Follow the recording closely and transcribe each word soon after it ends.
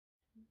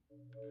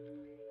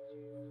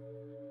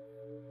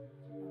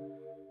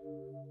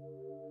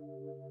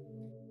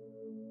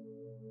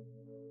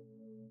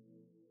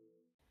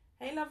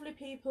Hey lovely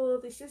people,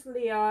 this is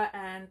Leah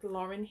and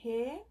Lauren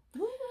here.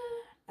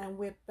 And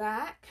we're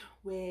back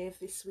with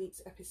this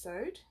week's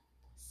episode.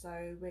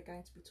 So we're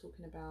going to be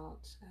talking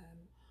about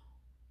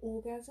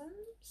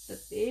orgasms. The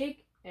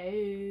big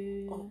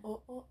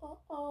O.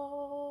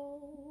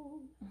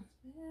 Oh,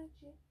 it's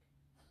magic.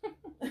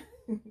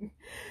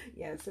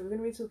 Yeah, so we're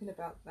going to be talking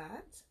about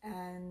that,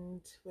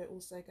 and we're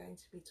also going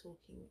to be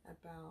talking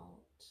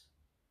about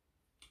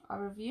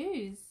Our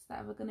reviews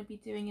that we're going to be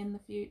doing in the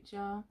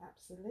future.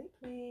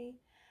 absolutely,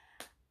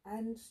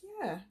 and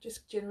yeah,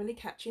 just generally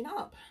catching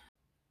up.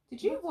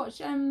 Did you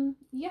watch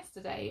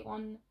yesterday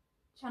on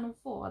Channel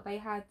 4? They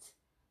had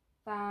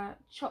that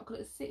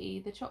Chocolate City,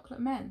 the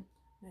Chocolate Men.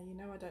 Now you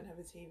know I don't have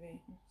a TV,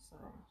 so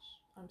Gosh.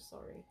 I'm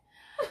sorry.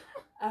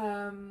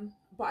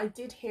 But I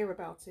did hear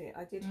about it.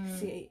 I did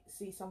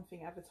see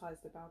something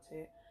advertised about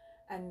it,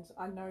 and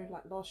I know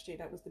like last year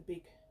that was the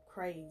big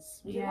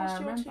craze. Was it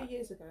last year or 2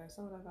 years ago?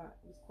 Something like that.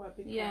 It was quite a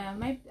big. Yeah,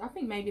 craze. I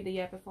think maybe the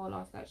year before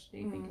last.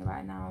 Actually, thinking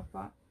about it now,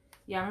 but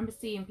yeah, I remember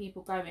seeing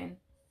people going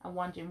and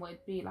wondering what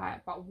it'd be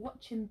like. But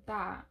watching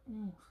that,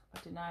 I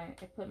don't know,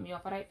 it put me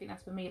off. I don't think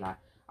that's for me. Like,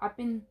 I've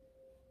been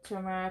to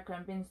America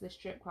and been to the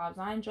strip clubs.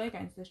 I enjoy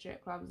going to the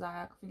strip clubs. Like,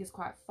 I think it's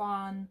quite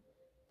fun.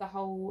 The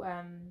whole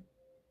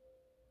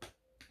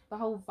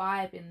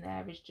vibe in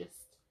there is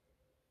just,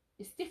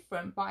 it's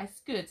different, but it's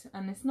good.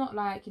 And it's not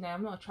like, you know,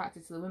 I'm not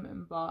attracted to the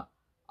women, but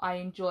I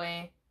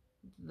enjoy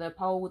the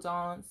pole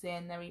dancing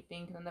and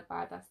everything and the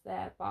vibe that's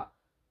there. But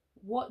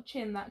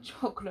watching that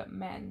Chocolate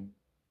Men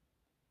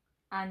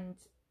and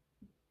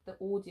the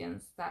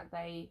audience that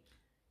they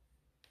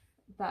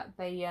what's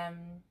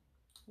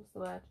the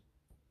word,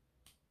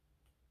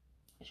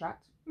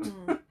 attract,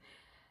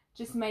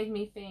 just made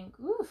me think,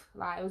 oof,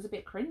 like it was a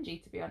bit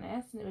cringy, to be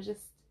honest. And it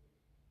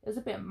was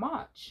a bit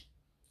much.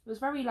 It was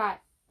very like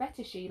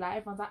fetishy. Like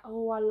everyone's like,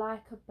 oh, I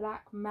like a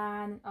black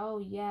man. Oh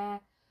yeah,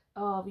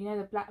 oh, you know,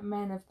 the black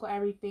men have got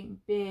everything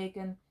big,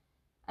 and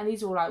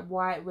these are all like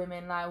white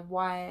women, like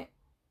white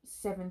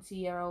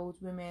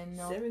 70-year-old women.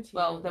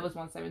 Well, there was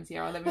one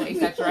 70-year-old, let me not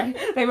exaggerate.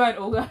 They weren't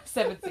all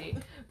 70,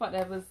 but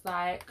there was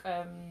like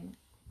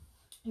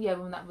yeah,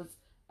 woman that was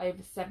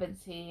over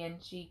 70,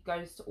 and she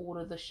goes to all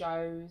of the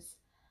shows.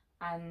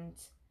 And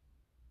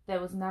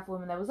there was another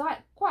woman, there was like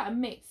quite a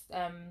mixed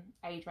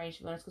age range,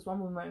 to be honest, because one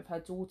woman went with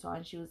her daughter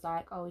and she was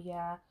like, oh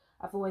yeah,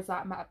 I've always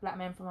like met black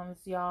men from when I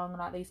was young,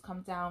 like these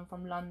come down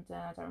from London,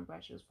 I don't remember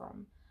where she was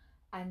from.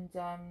 And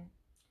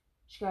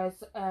she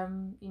goes,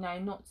 you know,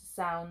 not to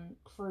sound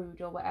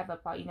crude or whatever,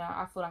 but you know,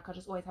 I feel like I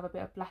just always have a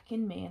bit of black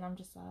in me. And I'm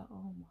just like,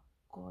 oh my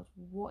god,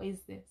 what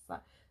is this?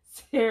 Like,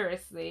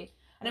 seriously.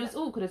 And it was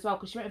awkward as well,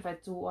 because she went with her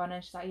daughter, and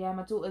then she's like, yeah,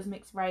 my daughter's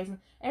mixed race, and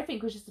everything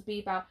was just to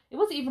be about, it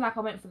wasn't even like I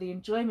went for the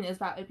enjoyment, it was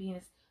about it being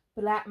this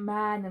black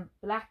man, and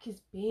black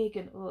is big,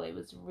 and oh, it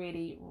was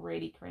really,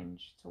 really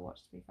cringe to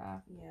watch, to be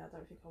fair. Yeah, I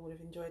don't think I would have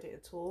enjoyed it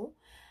at all.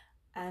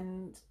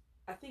 And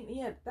I think,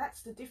 yeah,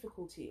 that's the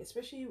difficulty,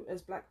 especially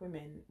as black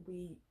women.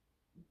 We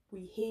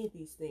hear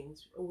these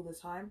things all the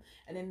time,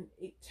 and then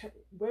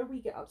where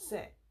we get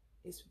upset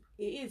is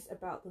it is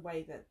about the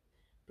way that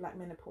black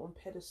men are put on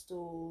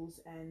pedestals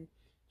and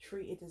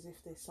treated as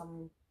if they're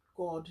some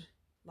god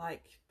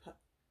like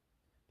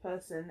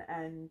person,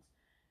 and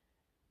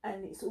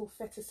it's all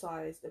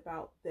fetishized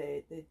about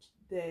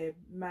their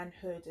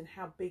manhood and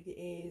how big it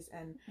is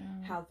and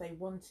how they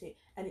want it,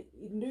 and it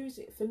loses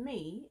it. For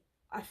me,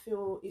 I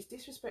feel it's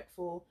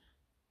disrespectful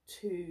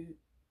to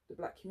the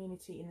black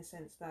community in the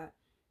sense that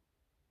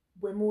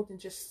we're more than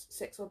just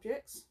sex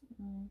objects.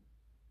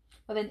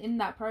 But then in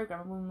that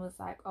program, a woman was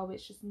like, oh,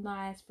 it's just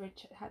nice for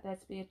there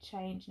to be a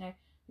change, you know,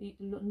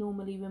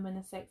 normally women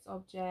are sex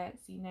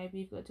objects, you know,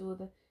 we've got to do all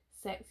the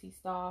sexy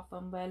stuff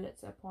and we're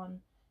looked upon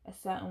a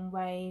certain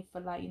way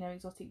for, like, you know,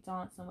 exotic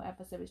dance and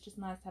whatever, so it's just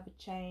nice to have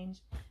a change.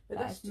 But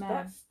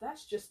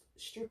that's just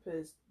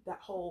strippers, that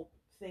whole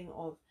thing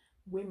of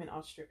women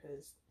are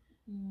strippers.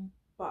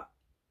 But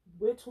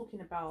we're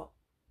talking about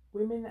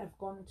women that have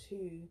gone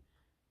to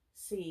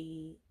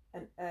see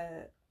an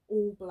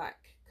all black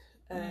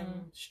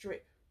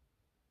strip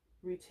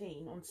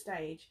routine on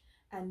stage,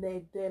 and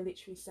they're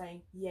literally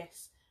saying,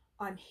 yes,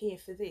 I'm here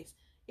for this.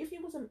 If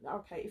it wasn't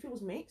okay, if it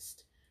was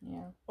mixed,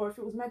 or if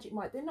it was Magic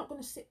Mike, they're not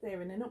going to sit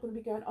there and they're not going to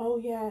be going, oh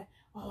yeah,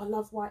 oh, I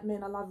love white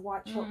men, I love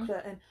white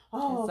chocolate, and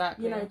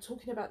you know,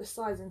 talking about the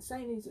size and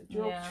saying these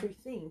derogatory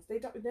things. They're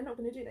not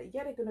going to do that.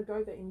 Yeah, they're going to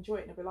go there, enjoy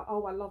it, and they'll be like,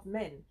 oh, I love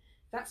men.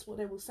 That's what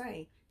they will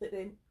say. But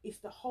then it's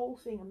the whole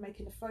thing of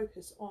making a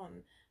focus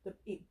on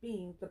it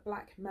being the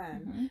black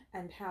man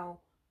and how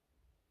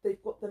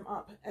they've got them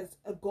up as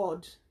a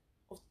god,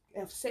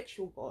 a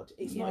sexual god.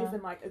 It's not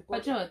even like a god.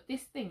 But you know,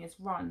 this thing is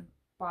run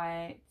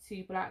by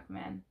two black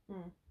men,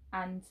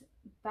 and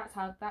that's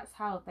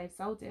how they've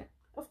sold it.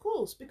 Of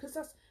course, because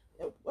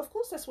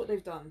that's what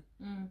they've done.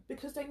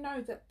 Because they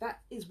know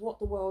that is what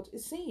the world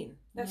is seeing.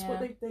 That's what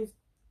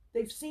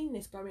they've seen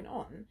this going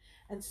on,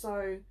 and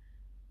so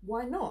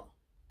why not?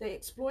 They're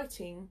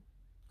exploiting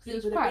 'Cause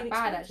it was quite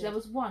bad actually. There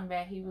was one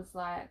where he was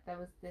like, there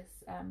was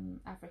this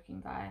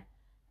African guy,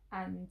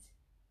 and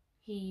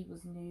he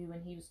was new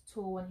and he was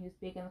tall and he was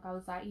big, and the guy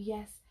was like,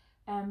 yes,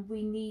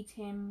 we need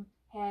him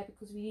here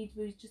because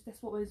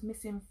that's what was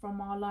missing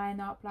from our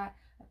lineup, like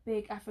a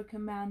big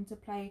African man to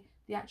play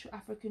the actual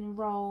African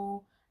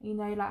role, you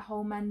know, like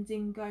whole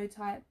Mandingo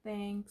type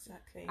thing.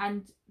 Exactly.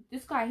 And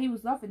this guy, he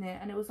was loving it,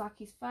 and it was like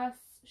his first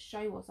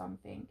show or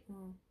something,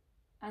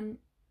 and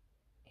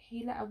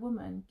he let a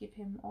woman give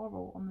him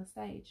oral on the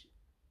stage,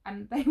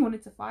 and they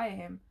wanted to fire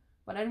him.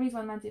 But the only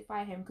reason why they didn't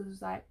fire him because it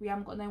was like, we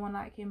haven't got no one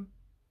like him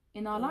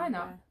in our lineup.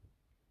 Yeah.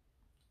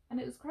 And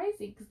it was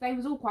crazy because they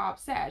was all quite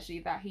upset actually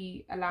that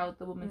he allowed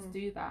the woman to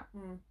do that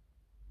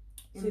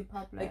in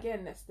public.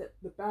 Again, that's the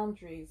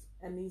boundaries,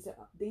 and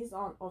these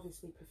aren't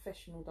obviously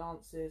professional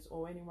dancers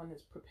or anyone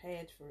that's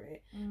prepared for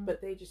it,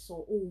 but they just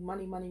saw all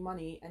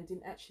money, and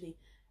didn't actually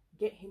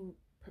get him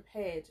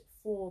prepared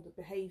for the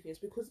behaviours,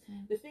 because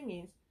the thing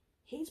is,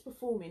 he's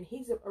performing,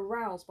 he's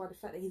aroused by the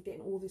fact that he's getting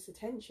all this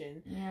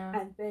attention,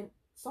 and then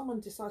someone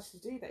decides to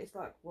do that. It's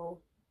like,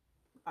 well,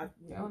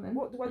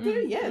 what do I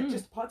do?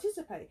 Just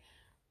participate.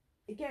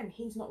 Again,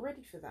 he's not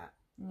ready for that.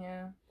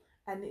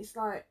 And it's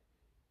like,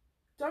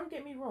 don't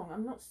get me wrong,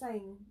 I'm not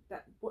saying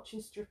that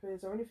watching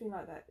strippers or anything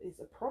like that is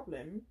a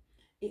problem.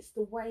 It's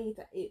the way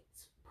that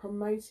it's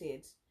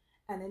promoted,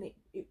 and then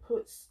it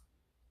puts,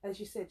 as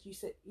you said,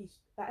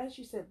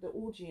 the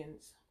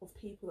audience of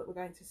people that were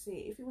going to see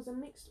it. If it was a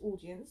mixed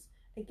audience,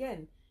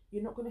 again,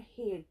 you're not going to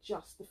hear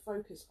just the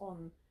focus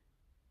on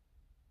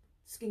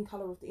skin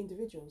colour of the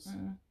individuals.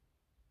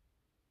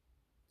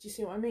 Do you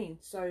see what I mean?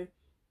 So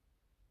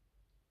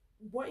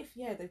what if,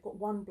 they've got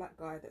one black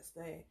guy that's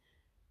there,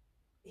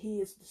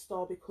 he is the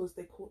star because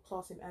they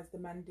class him as the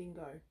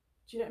Mandingo.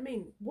 Do you know what I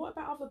mean? What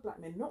about other black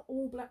men? Not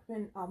all black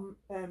men are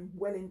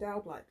well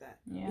endowed like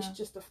that. It's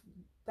just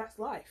that's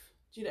life.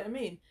 Do you know what I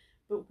mean?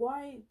 But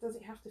why does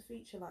it have to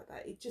feature like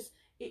that? It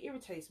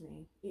irritates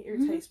me. It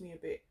irritates me a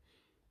bit.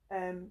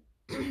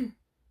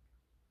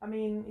 I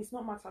mean, it's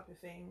not my type of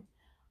thing.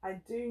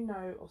 I do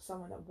know of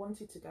someone that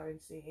wanted to go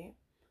and see it,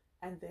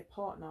 and their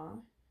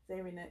partner,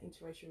 they're in an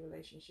interracial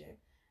relationship,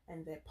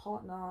 and their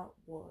partner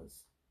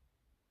was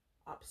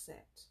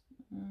upset.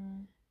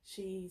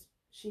 She's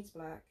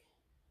black,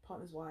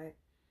 partner's white,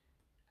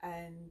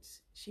 and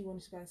she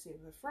wanted to go and see it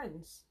with her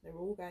friends. They were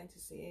all going to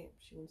see it.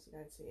 She wanted to go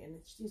and see it,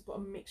 and she's got a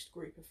mixed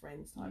group of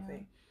friends type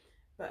thing.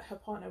 But her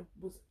partner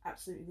was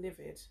absolutely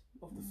livid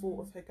of the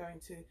thought of her going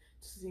to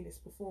see this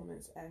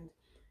performance, and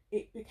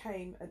it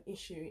became an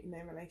issue in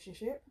their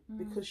relationship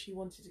because she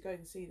wanted to go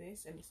and see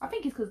this. And I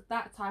think it's because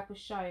that type of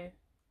show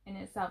in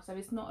itself, so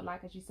it's not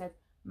like, as you said,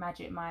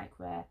 Magic Mike,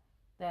 where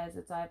there's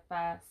a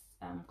diverse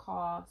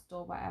cast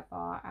or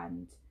whatever,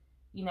 and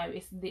you know,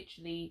 it's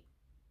literally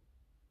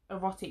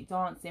erotic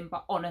dancing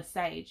but on a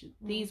stage.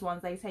 These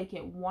ones, they take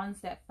it one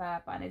step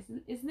further, and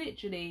it's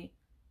literally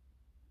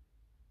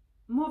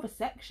more of a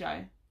sex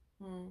show.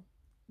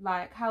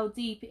 Like how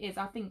deep it is,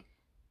 I think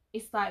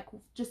it's like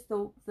just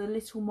the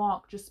little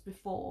mark just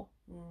before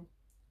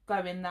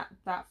going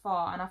that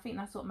far, and I think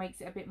that's what makes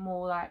it a bit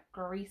more like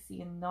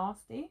greasy and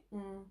nasty.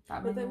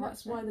 But then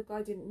that's why the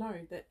guy didn't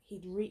know that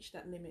he'd reached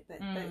that limit, that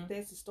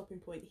there's the stopping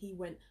point. He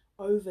went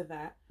over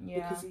that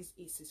because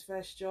it's his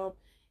first job,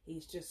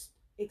 he's just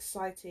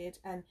excited,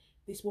 and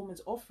this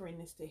woman's offering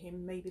this to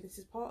him. Maybe this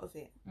is part of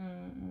it.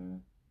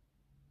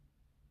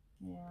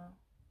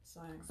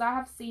 So because I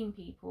have seen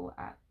people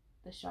at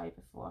the show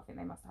before. I think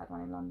they must have had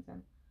one in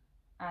London,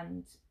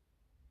 and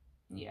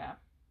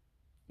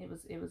it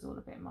was all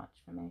a bit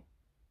much for me.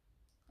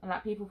 And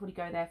like, people probably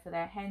go there for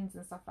their hens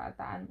and stuff like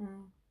that,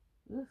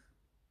 and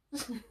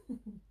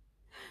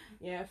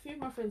a few of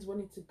my friends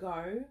wanted to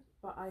go,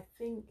 but I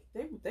think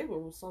they were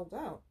all sold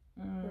out.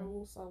 They were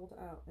all sold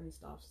out and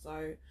stuff,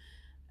 so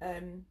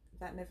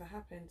that never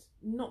happened.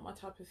 Not my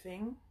type of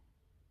thing,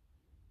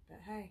 but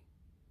hey,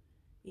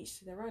 each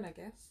to their own, I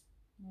guess.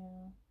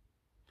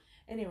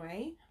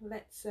 Anyway,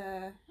 let's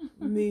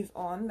move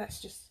on.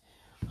 Let's just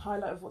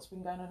highlight of what's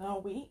been going on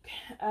all week.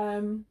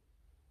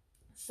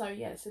 So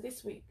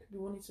this week we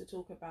wanted to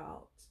talk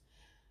about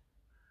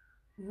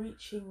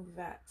reaching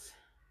that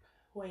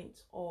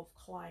point of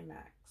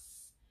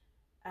climax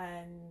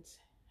and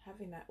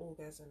having that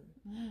orgasm.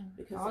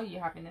 Because are you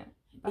having it?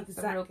 That's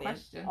exactly the real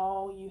question.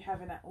 Are you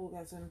having that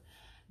orgasm?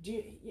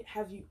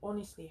 Have you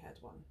honestly had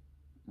one?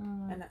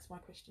 And that's my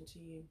question to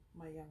you,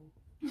 my young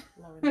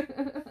Lauren.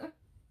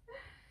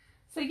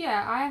 So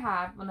I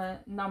have on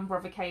a number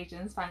of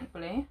occasions,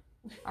 thankfully.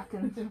 I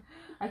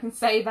can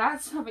say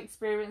that I've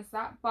experienced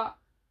that, but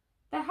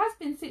there has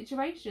been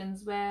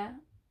situations where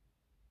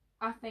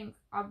I think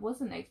I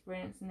wasn't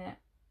experiencing it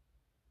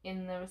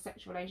in the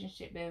sexual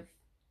relationship with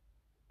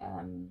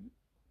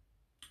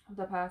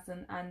the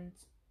person, and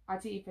I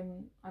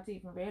didn't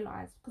even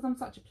realise, because I'm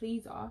such a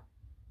pleaser.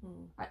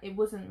 It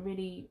wasn't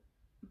really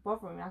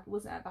bothering me. Like, it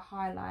wasn't at the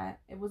highlight.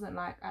 It wasn't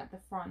like at the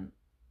front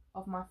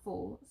of my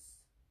thoughts.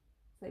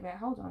 So wait,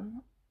 hold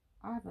on,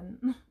 I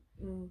haven't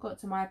got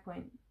to my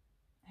point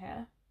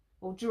here.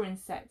 Well, during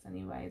sex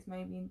anyways,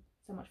 maybe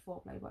so much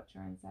foreplay but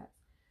during sex.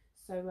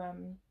 So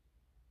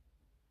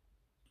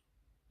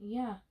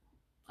yeah,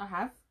 I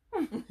have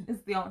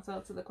is the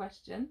answer to the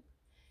question.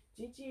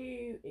 Did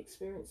you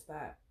experience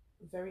that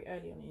very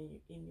early on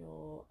in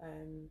your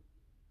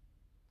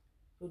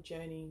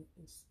journey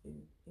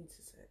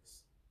into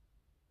sex,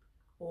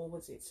 or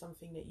was it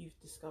something that you've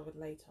discovered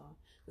later?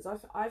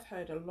 Because I've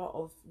heard a lot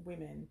of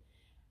women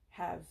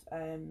have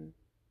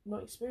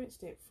not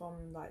experienced it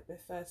from like their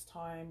first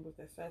time with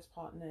their first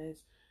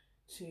partners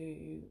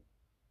to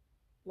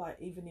like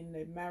even in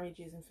their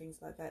marriages and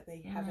things like that,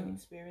 they haven't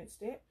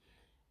experienced it.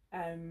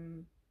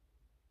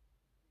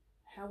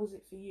 How was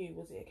it for you?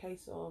 Was it a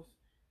case of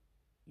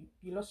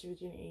you lost your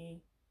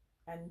virginity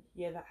and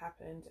yeah, that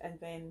happened, and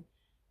then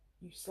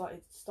you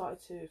started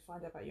to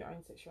find out about your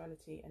own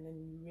sexuality, and then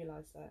you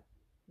realised that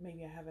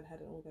maybe I haven't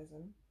had an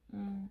orgasm?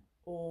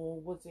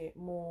 Or was it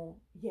more,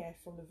 yeah,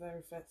 from the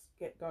very first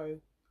get-go,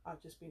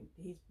 I've just been,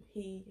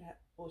 he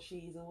or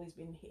she's always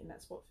been hitting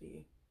that spot for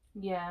you?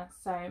 Yeah,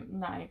 so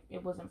no,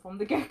 it wasn't from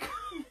the get-go.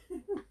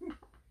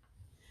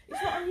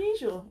 It's not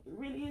unusual, it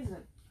really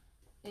isn't.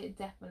 It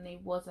definitely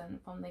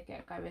wasn't from the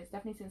get-go. It's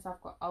definitely since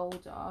I've got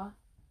older.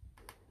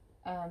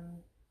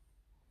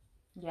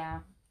 Yeah,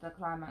 the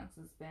climax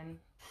has been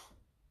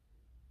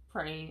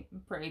pretty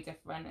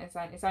different.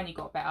 It's only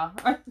got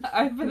better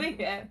over the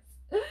years,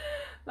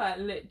 like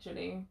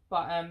literally.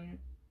 But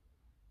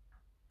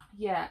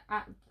yeah,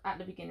 at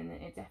the beginning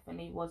it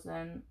definitely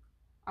wasn't.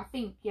 I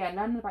think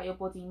learning about your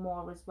body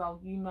more as well,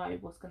 you know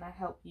what's gonna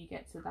help you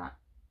get to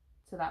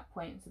that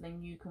point, so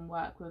then you can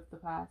work with the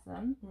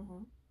person.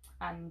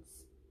 And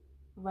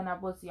when I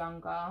was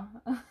younger,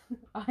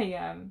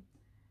 I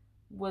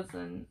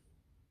obviously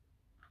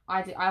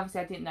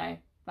I didn't know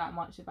that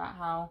much about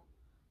how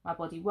my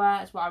body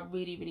works, what I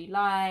really, really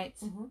liked.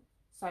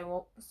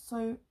 So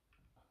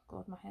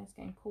God, my hair's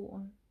getting caught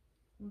on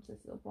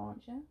this little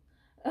branch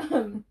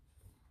here.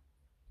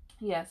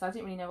 Yeah, so I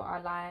didn't really know what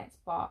I liked,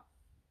 but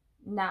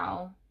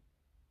now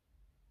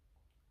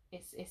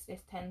it's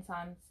 10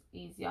 times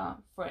easier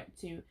for it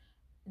to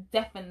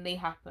definitely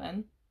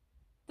happen.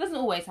 Doesn't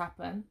always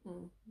happen.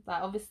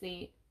 Like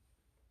obviously,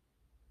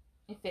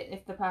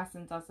 if the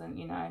person doesn't,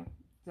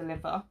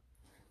 deliver,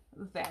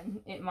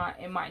 then it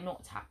might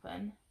not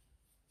happen.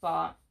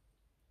 But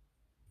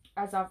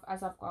as I've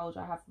got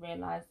older, I have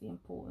realised the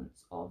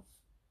importance of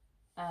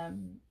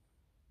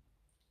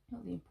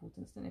not the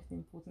importance. I don't know if the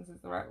importance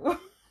is the right word.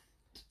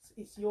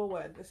 It's your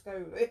word. Let's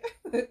go with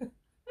it.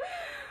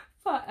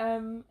 But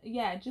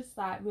yeah, just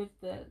like with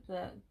the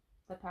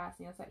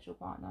person, your sexual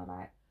partner,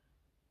 like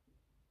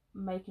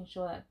making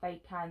sure that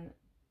they can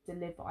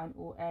deliver in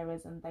all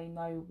areas and they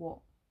know what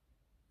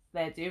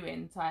they're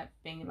doing, type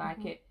thing.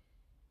 Like it.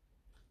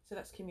 So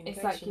that's communication.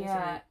 It's like isn't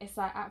it? it's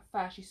like at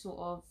first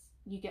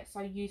you get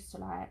so used to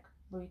like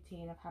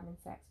routine of having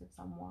sex with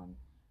someone,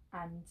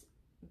 and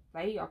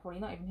they are probably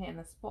not even hitting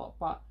the spot,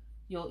 but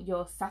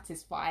you're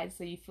satisfied,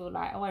 so you feel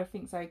like, oh,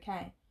 everything's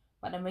okay.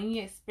 But then when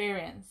you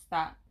experience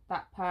that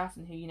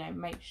person who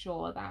makes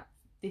sure that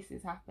this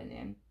is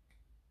happening,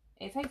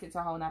 it takes it to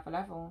a whole nother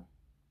level.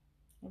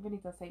 It really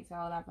does take it to a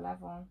whole nother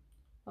level.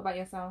 What about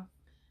yourself?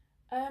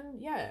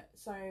 Yeah,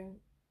 so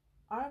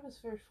I was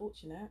very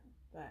fortunate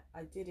that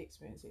I did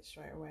experience it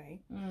straight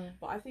away.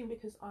 But I think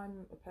because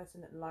I'm a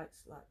person that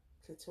likes like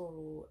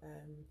clitoral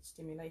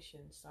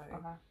stimulation, so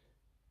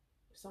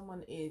if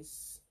someone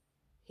is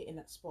hitting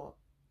that spot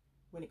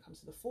when it comes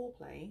to the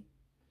foreplay,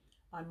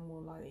 I'm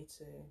more likely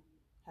to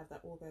have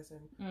that orgasm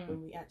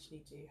when we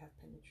actually do have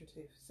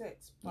penetrative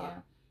sex.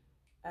 But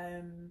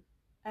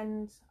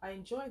and I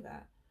enjoy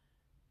that.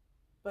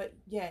 But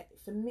yeah,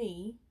 for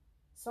me,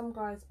 some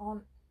guys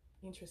aren't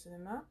interested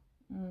in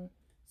that.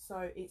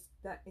 So it's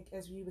that,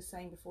 as you were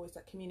saying before, it's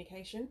that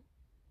communication,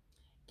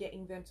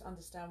 getting them to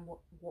understand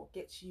what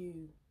gets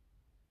you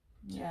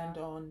turned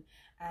on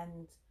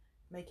and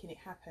making it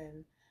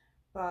happen.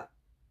 But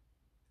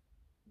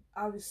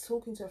I was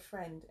talking to a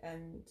friend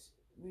and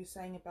we were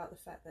saying about the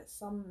fact that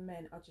some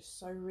men are just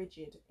so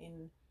rigid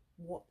in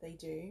what they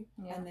do,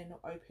 and they're not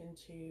open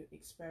to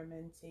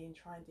experimenting,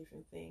 trying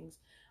different things.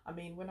 I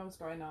mean, when I was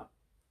growing up,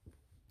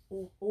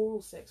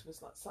 oral sex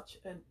was like such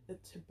a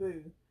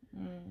taboo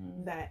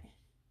that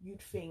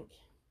you'd think,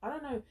 I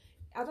don't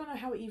know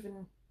how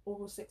even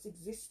oral sex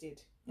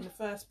existed in the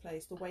first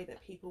place, the way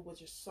that people were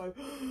just so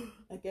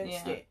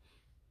against it.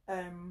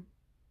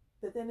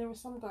 But then there were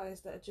some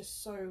guys that are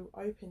just so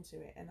open to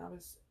it, and I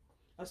was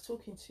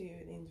talking to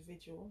an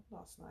individual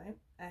last night,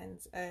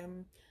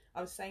 and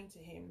I was saying to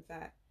him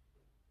that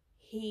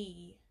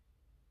he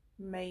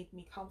made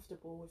me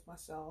comfortable with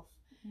myself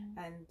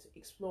and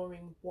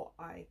exploring what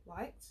I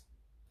liked,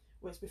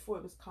 whereas before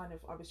it was kind of,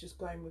 I was just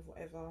going with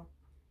whatever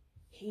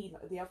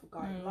the other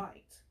guy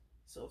liked,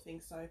 sort of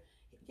thing. So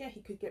yeah,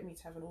 he could get me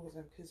to have an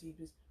orgasm because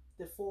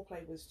the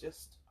foreplay was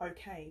just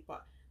okay,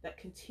 but that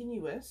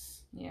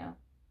continuous,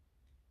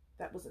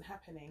 that wasn't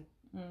happening.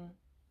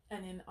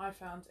 And then I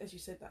found, as you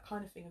said, that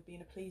kind of thing of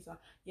being a pleaser.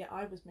 Yeah,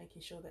 I was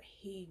making sure that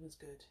he was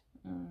good,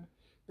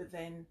 but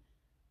then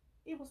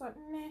it was like,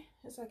 nah,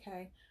 it's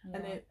okay.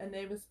 Yeah. And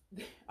there was,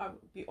 I'll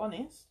be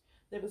honest,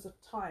 there was a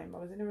time I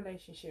was in a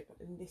relationship,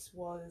 and this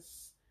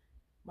was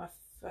my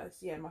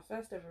first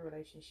ever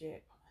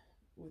relationship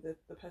with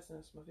the person I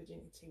lost my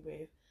virginity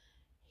with.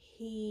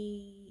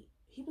 He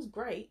was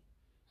great,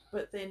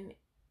 but then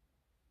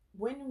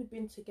when we'd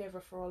been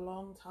together for a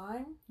long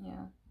time,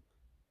 yeah,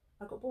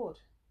 I got bored.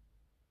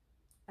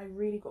 I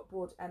really got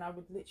bored, and I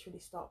would literally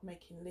start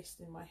making lists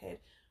in my head,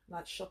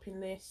 like shopping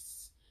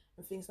lists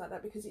and things like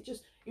that, because it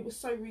was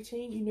so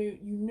routine. You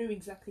knew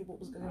exactly what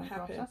was going to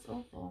happen. Gosh, that's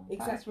awful.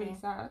 Exactly. That's really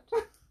sad.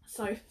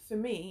 So for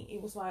me,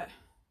 it was like,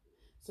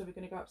 so we're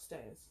going to go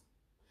upstairs.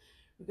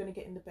 We're going to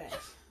get in the bed.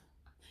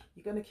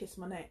 You're going to kiss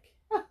my neck.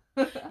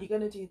 You're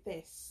going to do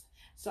this.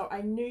 So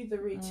I knew the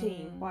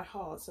routine by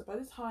heart. So by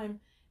the time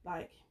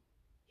like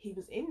he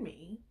was in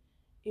me,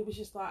 it was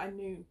just like I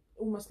knew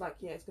almost like,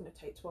 yeah, it's going to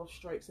take 12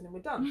 strokes and then we're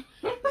done.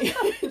 Do you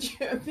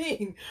know what I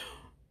mean?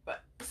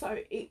 But so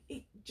it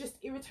just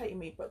irritated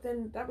me. But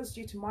then that was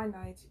due to my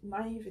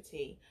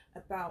naivety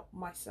about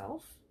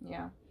myself.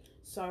 Yeah.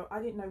 So I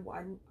didn't know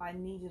what I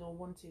needed or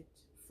wanted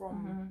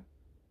from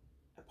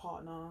a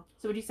partner.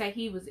 So would you say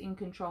he was in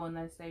control in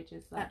those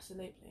stages? Like?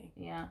 Absolutely.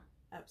 Yeah.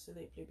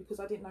 Absolutely. Because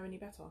I didn't know any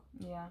better.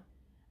 Yeah.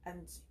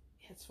 And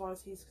as far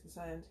as he's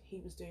concerned, he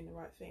was doing the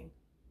right thing.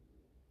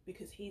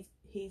 Because he's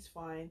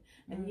fine.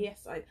 And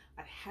yes, I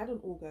had an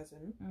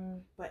orgasm,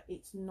 but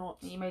it's not...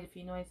 You made a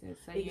few noises,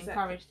 so exactly. You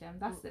encouraged him.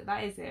 That's it.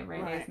 That is it,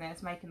 really, right. Isn't it?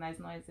 It's making those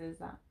noises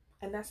that...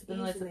 And that's the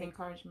noise of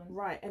encouragement.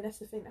 Right, and that's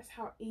the thing. That's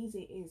how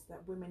easy it is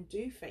that women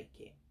do fake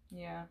it.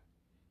 Yeah.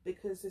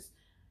 Because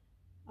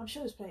I'm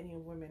sure there's plenty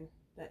of women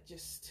that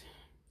just...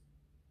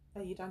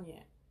 Are you done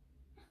yet?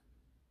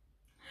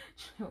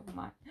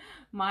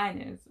 Mine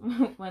is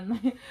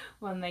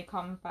when they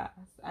come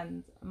first,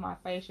 and my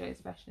facial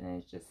expression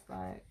is just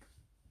like,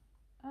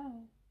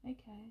 oh,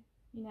 okay,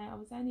 you know, I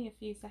was only a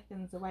few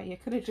seconds away. You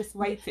could have just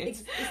waited.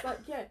 It's like,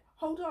 yeah,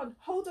 hold on.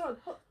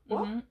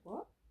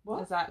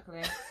 What?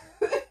 Exactly.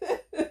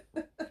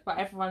 But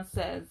everyone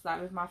says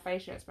that with my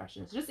facial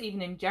expressions, just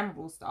even in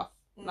general stuff,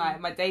 like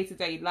my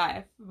day-to-day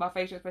life, my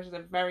facial expressions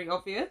are very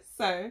obvious.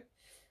 So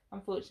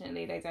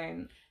unfortunately, they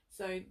don't.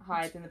 So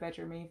hide in the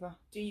bedroom either.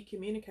 Do you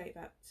communicate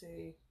that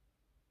to?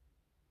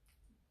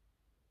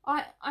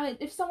 I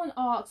if someone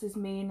asks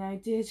me, you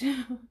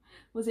know,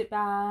 was it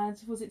bad?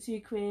 Was it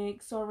too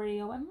quick?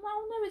 Sorry. Or no,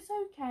 it's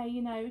okay.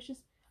 You know, it's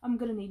just I'm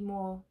gonna need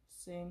more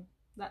soon.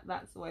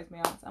 That's always my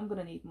answer. I'm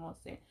gonna need more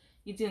soon.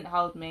 You didn't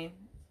hold me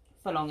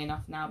for long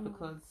enough now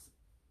because.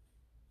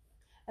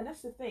 And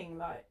that's the thing,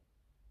 like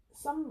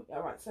all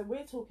right. So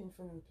we're talking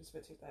from the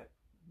perspective that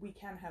we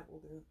can have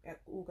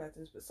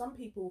orgasms, but some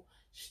people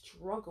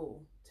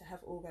struggle to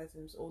have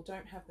orgasms or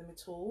don't have them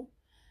at all,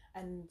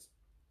 and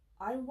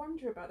I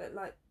wonder about it,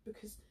 like,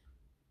 because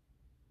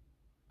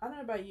I don't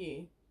know about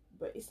you,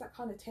 but it's that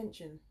kind of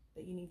tension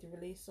that you need to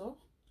release of.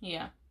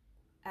 Yeah,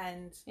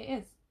 and it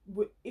is.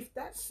 If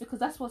that's because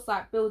that's what's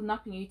like building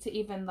up in you to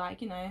even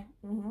like, you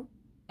know,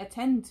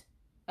 attend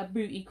a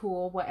booty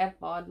call or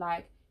whatever.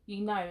 Like,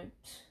 you know,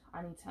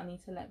 I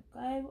need to let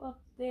go of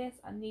this.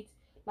 I need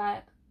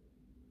like.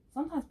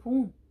 Sometimes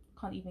porn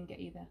can't even get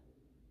you there.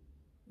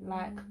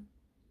 Like,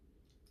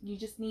 you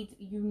just need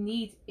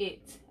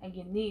it, and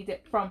you need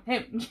it from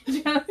him. Do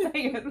you know what I'm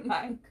saying?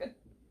 Like,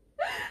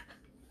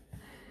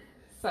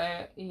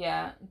 so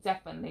yeah,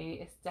 definitely,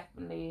 it's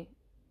definitely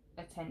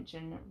a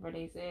tension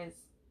release. It is.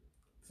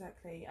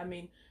 Exactly. I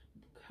mean,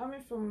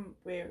 coming from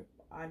where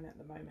I'm at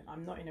the moment,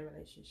 I'm not in a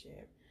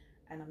relationship,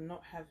 and I'm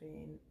not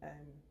having.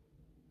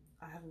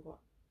 I haven't got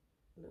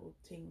a little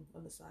ting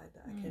on the side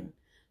that I can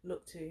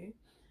look to.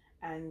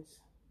 And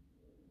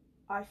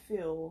I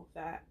feel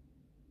that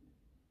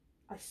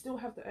I still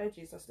have the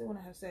urges. I still want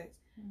to have sex.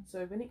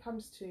 So when it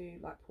comes to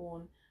like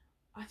porn,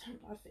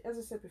 as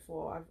I said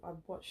before,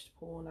 I've watched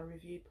porn, I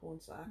reviewed porn,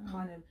 so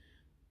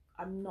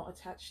I'm not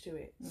attached to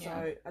it.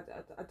 Yeah. So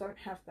I don't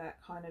have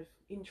that kind of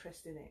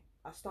interest in it.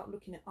 I start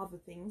looking at other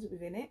things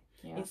within it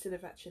instead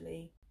of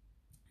actually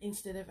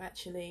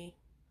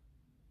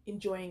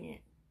enjoying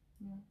it.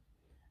 Yeah.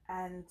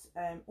 And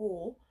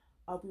or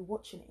I'll be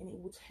watching it and it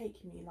will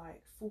take me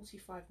like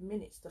 45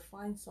 minutes to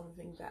find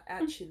something that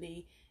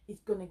actually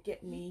is gonna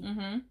get me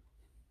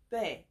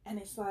there. And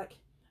it's like,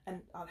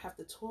 and I'll have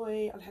the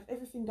toy, I'll have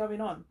everything going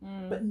on,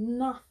 but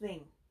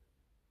nothing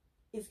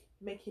is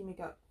making me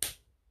go,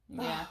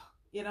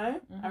 you know,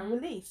 and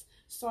release.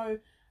 So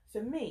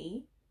for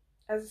me,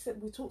 as I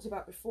said, we talked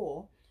about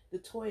before, the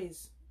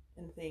toys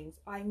and things,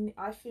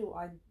 I feel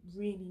I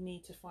really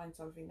need to find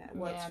something that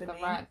works for me. The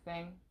right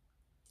thing.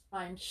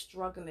 I'm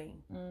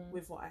struggling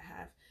with what I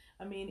have.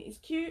 I mean, it's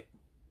cute.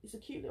 It's a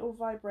cute little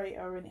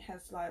vibrator, and it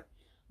has like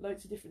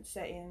loads of different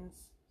settings.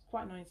 It's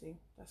quite noisy.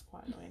 That's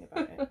quite annoying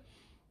about it.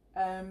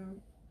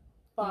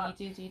 But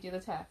do you do the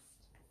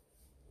test?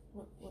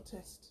 What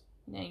test?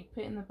 You know, you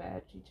put it in the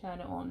bed, you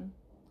turn it on,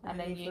 and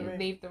then you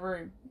leave the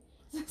room.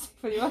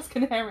 So you else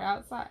can hear it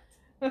outside.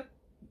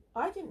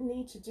 I didn't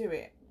need to do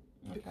it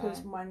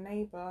because my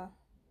neighbour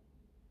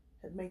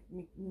had made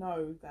me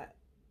know that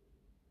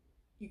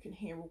you can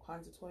hear all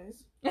kinds of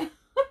toys.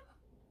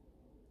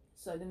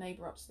 So the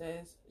neighbour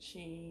upstairs,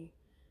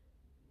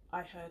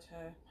 I heard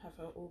her have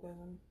her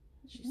orgasm.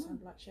 She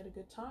sounded like she had a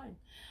good time.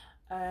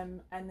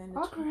 And then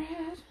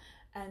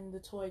the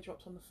toy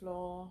dropped on the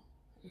floor,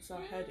 and so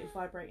I heard it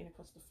vibrating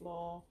across the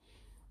floor.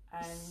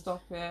 And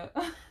stop it.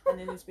 And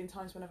then there's been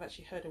times when I've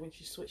actually heard her when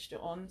she switched it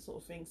on, sort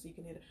of thing, so you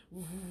can hear the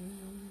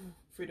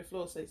through the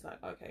floor. So it's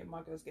like, okay,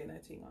 my girl's getting her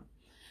thing on.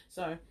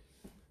 So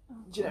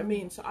do you know what I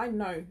mean? So I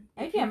know.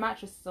 Maybe a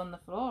mattress is on the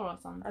floor or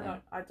something.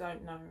 I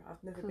don't know.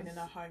 I've never been in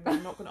her home.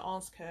 I'm not going to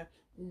ask her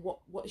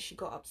what has she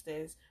got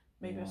upstairs.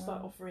 Maybe I'll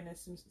start offering her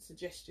some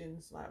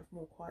suggestions, like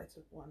more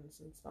quieter ones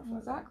and stuff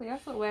like that. Exactly,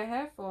 that's what we're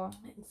here for.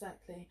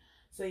 Exactly.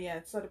 So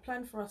yeah, so the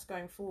plan for us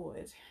going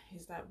forward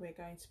is that we're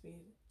going to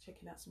be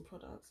checking out some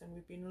products, and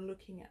we've been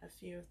looking at a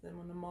few of them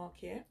on the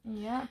market.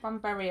 Yeah, I'm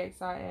very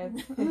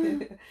excited.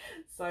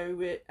 So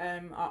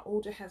our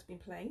order has been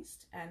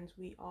placed, and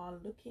we are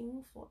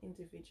looking for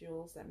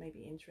individuals that may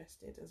be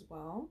interested as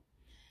well,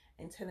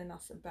 and telling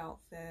us about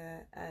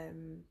their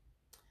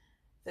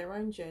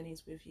own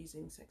journeys with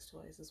using sex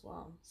toys as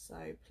well.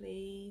 So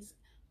please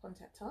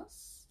contact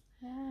us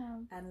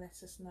and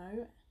let us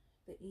know.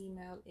 The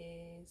email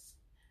is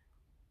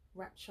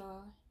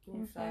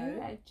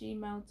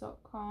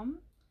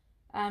raptureinfo@gmail.com,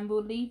 and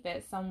we'll leave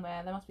it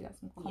somewhere. There must be like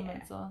some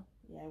comments or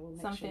we'll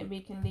make something sure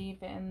we can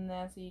leave it in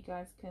there so you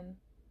guys can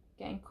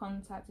get in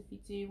contact if you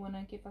do want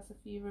to give us a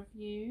few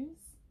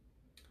reviews.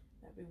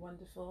 That'd be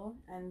wonderful.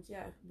 And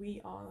yeah, we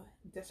are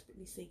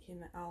desperately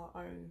seeking our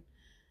own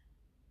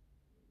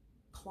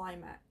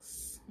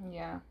climax,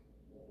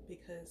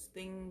 because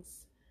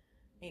things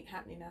ain't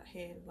happening out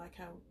here. Like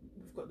how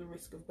we've got the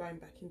risk of going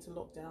back into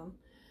lockdown,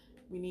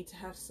 we need to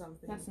have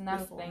something. That's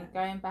another thing,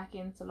 going back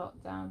into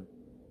lockdown.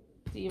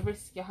 Do you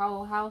risk your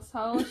whole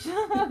household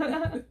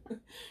for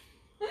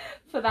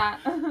that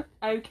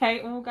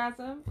okay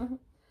orgasm?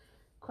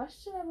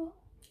 Questionable.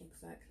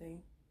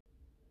 Exactly.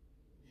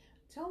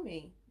 Tell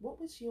me, what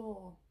was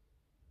your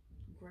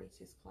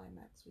greatest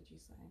climax, would you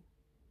say?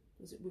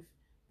 Was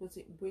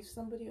it with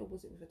somebody, or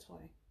was it with a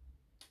toy?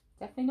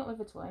 Definitely not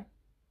with a toy.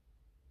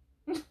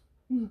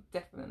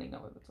 Definitely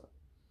not with a toy.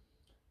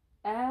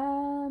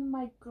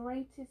 My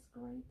greatest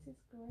was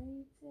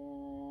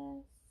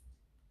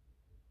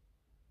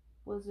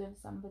with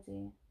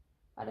somebody.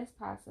 But this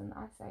person,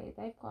 I say,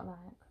 they've got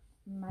like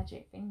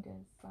magic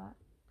fingers. Like,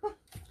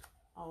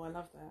 oh, I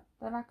love that.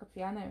 They're like a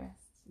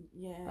pianist.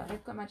 Yeah. But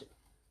they've got magic.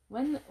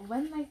 When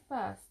they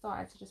first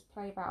started to just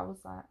play that, I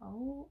was like,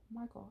 oh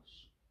my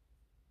gosh.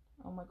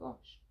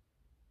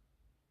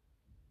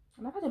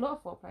 And I've had a lot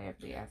of foreplay over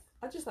the years.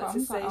 I'd just like to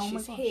say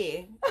she's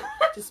here,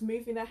 just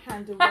moving her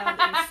hand around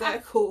in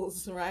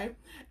circles, right?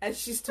 As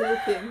she's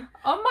talking.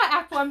 On my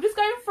Apple, I'm just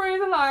going through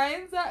the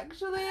lines,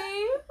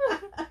 actually.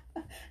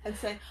 And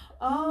saying,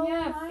 oh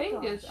yeah, my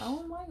fingers. Gosh.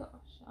 Oh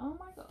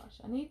my gosh.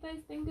 I need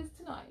those fingers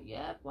tonight.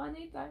 Yep, I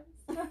need those.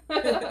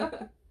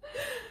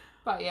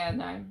 But yeah,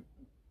 no.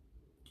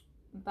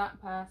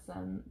 That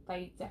person,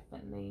 they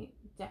definitely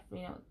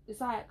know. It's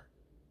like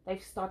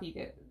they've studied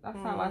it. That's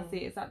how I see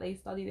it. It's like they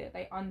studied it.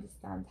 They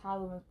understand how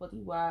the woman's body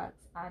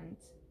works, and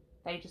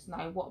they just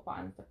know what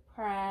buttons to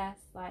press.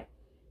 Like,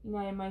 you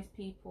know, most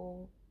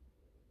people,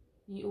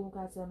 you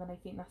orgasm and they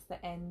think that's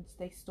the end.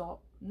 They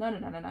stop. No.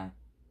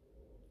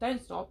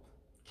 Don't stop.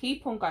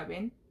 Keep on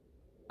going.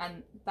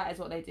 And that is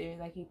what they do.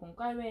 They keep on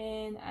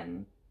going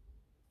and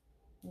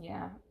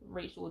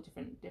reach all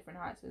different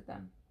heights with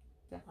them.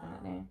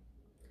 Definitely. Wow.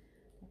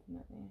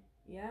 Definitely.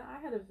 Yeah, I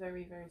had a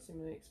very, very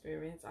similar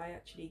experience. I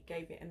actually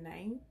gave it a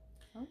name.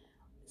 Oh.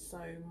 So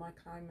my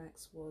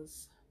climax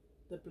was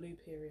the blue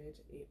period.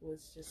 It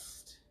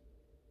was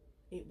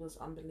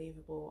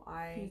unbelievable.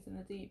 He's in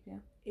the deep, yeah.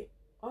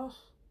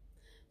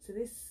 So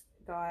this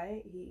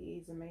guy, he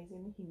is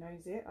amazing. He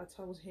knows it. I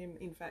told him,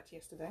 in fact,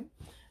 yesterday,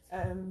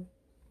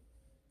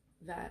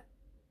 that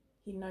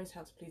he knows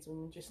how to please a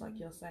woman, just like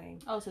you're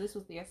saying. Oh, so this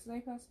was the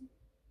yesterday person?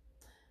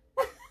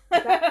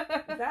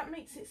 That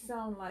makes it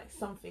sound like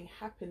something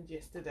happened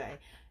yesterday.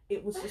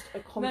 It was just a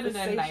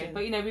conversation. No.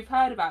 But, you know, we've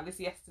heard about this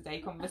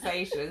yesterday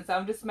conversation, so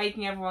I'm just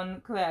making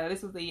everyone clear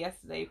this was the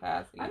yesterday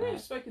person. I know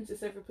you've spoken to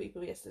several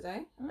people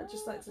yesterday. I'd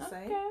just like to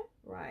say.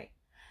 Right.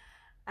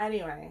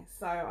 Anyway,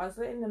 so I was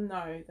letting them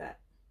know that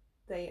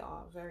they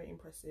are very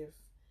impressive,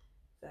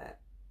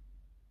 that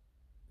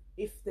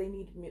if they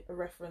need a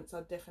reference,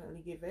 I'd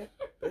definitely give it,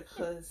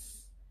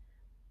 because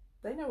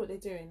they know what they're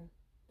doing.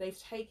 They've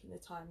taken the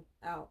time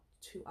out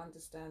to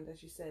understand,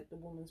 as you said, the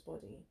woman's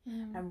body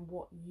and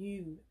what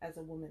you as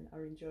a woman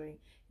are enjoying.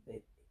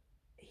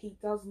 He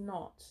does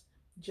not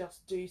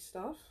just do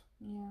stuff.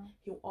 Yeah.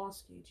 He'll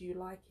ask you, do you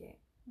like it?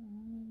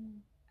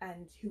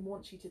 And he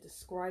wants you to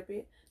describe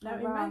it. Now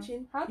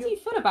imagine. How do you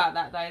feel about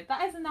that though?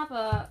 That is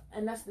another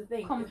and that's the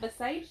thing.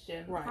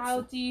 Conversation. Right.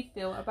 How do you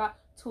feel about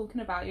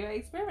talking about your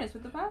experience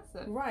with the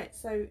person? Right.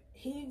 So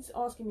he's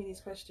asking me these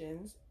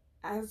questions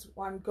as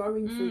I'm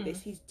going through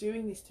this. He's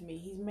doing this to me.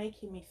 He's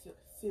making me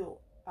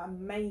feel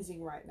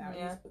amazing right now.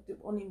 Yeah. He's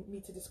wanting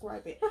me to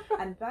describe it.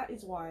 And that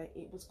is why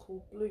it was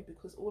called Blue,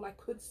 because all I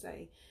could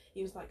say,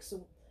 he was like,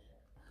 so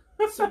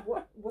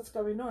what's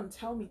going on?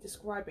 Tell me,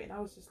 describe it. And I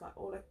was just like,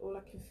 all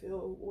I can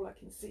feel, all I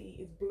can see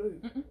is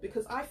blue.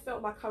 Because I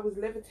felt like I was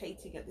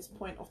levitating at this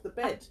point off the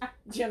bed.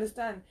 Do you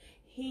understand?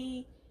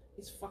 He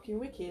is fucking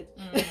wicked.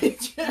 Do you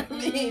know what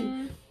I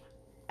mean?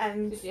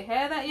 And did you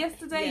hear that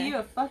yesterday? Yeah. You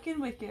are fucking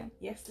wicked.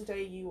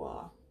 Yesterday you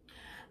are.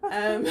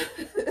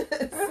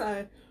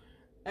 So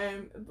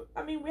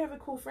I mean, we have a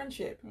cool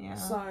friendship. Yeah.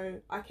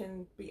 So I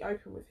can be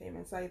open with him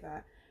and say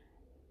that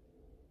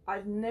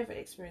I've never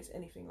experienced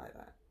anything like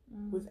that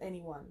with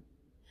anyone.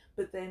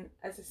 But then,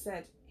 as I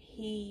said,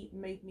 he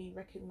made me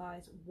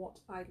recognise what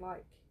I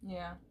like.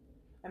 Yeah.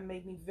 And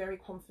made me very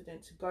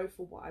confident to go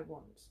for what I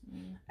want.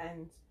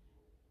 And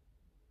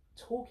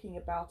talking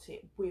about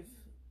it with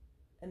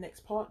an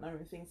ex-partner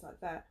and things like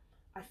that,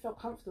 I felt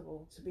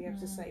comfortable to be able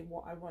to say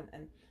what I want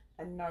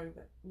and know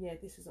that, yeah,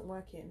 this isn't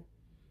working.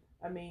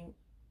 I mean,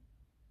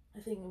 I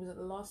think it was at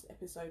the last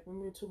episode when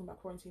we were talking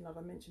about quarantine love,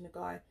 I mentioned a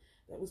guy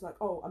that was like,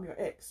 oh, I'm your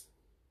ex.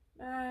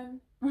 Man,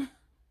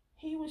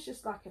 he was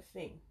just like a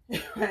thing,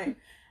 right?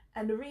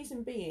 And the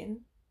reason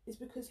being is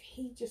because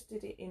he just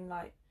did it in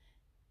like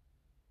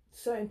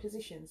certain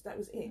positions. That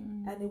was it.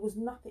 And it was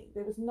nothing.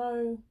 There was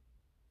no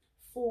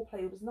foreplay.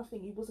 There was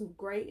nothing. He wasn't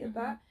great at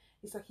that.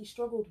 It's like he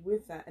struggled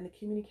with that. And the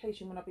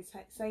communication, when I'd be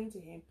saying to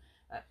him,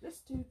 let's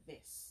do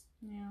this.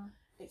 Yeah.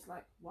 It's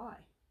like, why?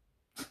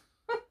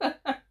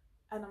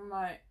 And I'm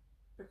like,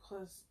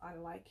 because I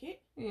like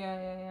it.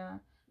 Yeah.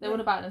 They're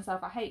all about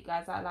themselves. I hate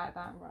guys that like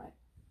that. Right.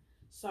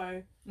 So.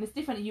 And it's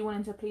different you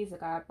wanting to please a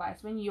guy, but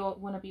it's when you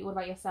want to be all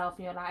about yourself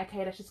and you're like,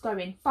 okay, let's just go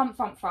in. Thump,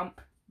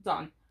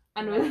 done.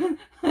 And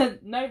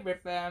with no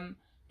rhythm,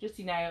 just,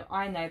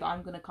 I know that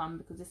I'm going to come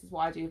because this is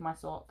what I do with my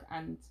sock,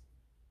 and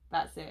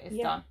that's it. It's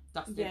done.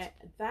 Dusted. Yeah,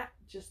 that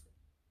just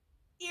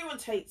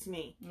irritates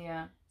me.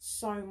 Yeah.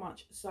 So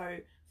much. So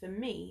for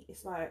me,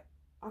 it's like,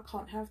 I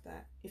can't have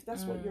that. If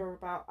that's what you're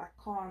about, I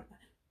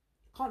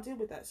can't deal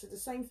with that. So the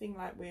same thing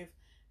like with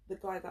the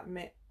guy that I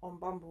met on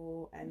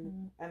Bumble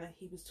and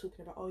he was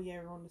talking about, oh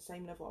yeah, we're on the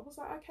same level. I was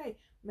like, okay,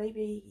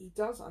 maybe he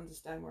does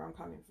understand where I'm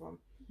coming from.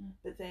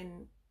 But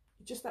then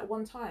just that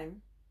one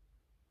time,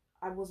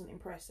 I wasn't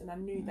impressed, and I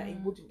knew that it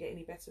wouldn't get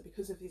any better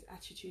because of his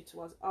attitude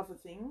towards other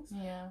things.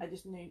 Yeah. I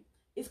just knew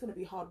it's going to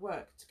be hard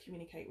work to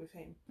communicate with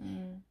him.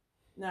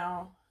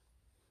 Now,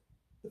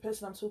 the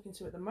person I'm talking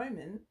to at the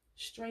moment,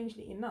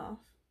 strangely enough,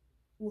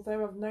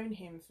 although I've known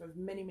him for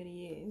many, many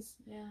years,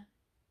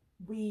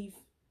 we've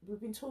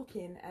been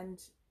talking, and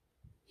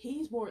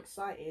he's more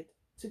excited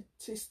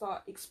to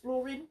start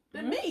exploring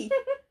than me.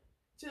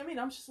 Do you know what I mean?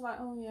 I'm just like,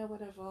 oh yeah,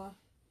 whatever.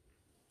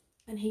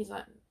 And he's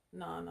like,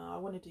 no, I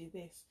want to do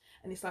this.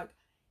 And it's like,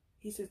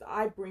 he says that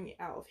I bring it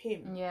out of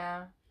him.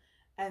 Yeah.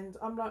 And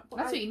I'm like,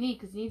 that's what you need,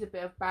 because you need a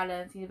bit of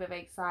balance, you need a bit of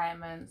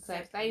excitement. Exactly.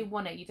 So if they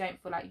want it, you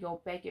don't feel like you're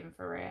begging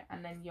for it,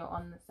 and then you're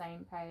on the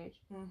same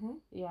page.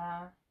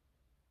 Yeah.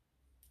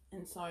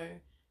 And so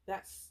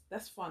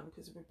that's fun,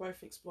 because we're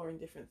both exploring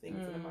different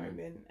things at the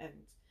moment,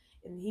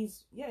 and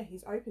he's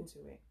open to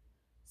it.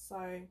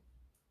 So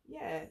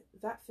yeah,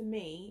 that for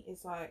me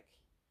is like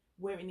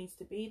where it needs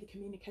to be. The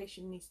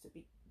communication needs to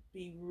be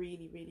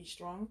really, really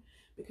strong,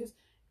 because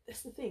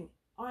that's the thing.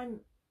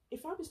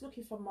 If I was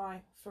looking for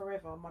my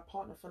forever, my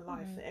partner for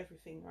life, for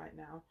everything right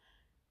now,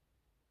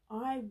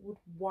 I would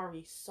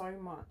worry so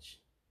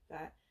much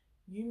that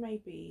you may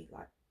be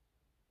like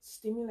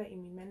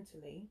stimulating me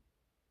mentally,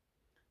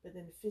 but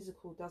then the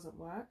physical doesn't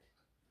work.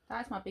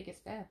 That's my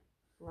biggest fear.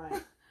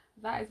 Right.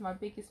 That is my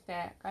biggest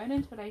fear. Going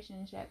into a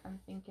relationship and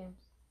thinking,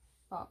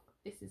 fuck,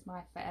 this is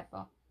my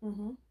forever.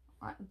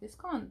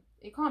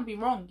 It can't be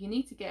wrong. You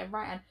need to get it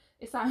right. And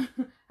it's like,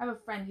 I have a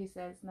friend who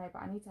says, no,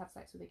 but I need to have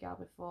sex with a girl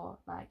before,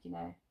 like,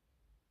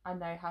 I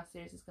know how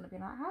serious it's going to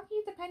be. Like, how can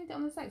you depend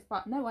on the sex?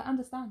 But no, I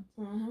understand.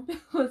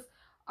 Because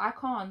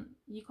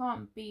you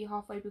can't be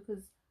halfway,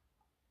 because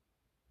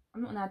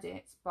I'm not an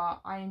addict, but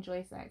I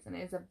enjoy sex, and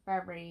it is a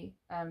very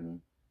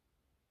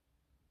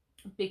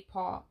big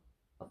part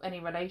of any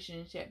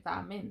relationship that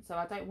I'm in. So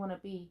I don't want to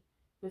be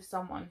with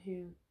someone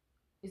who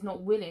is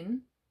not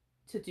willing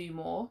to do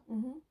more,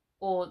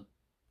 or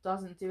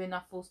doesn't do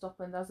enough full stop,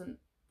 and that's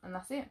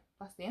it.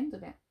 That's the end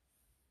of it.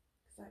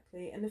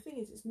 Exactly. And the thing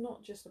is, it's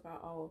not just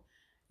about, oh,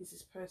 is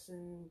this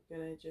person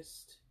gonna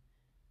just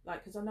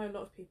like, because I know a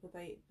lot of people,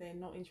 they're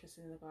not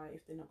interested in a guy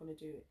if they're not going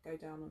to go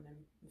down on them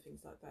and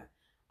things like that.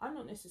 I'm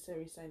not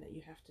necessarily saying that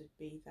you have to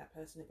be that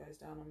person that goes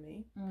down on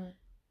me,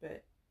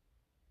 but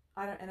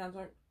I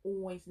don't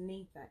always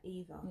need that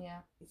either. Yeah,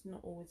 it's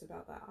not always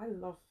about that. I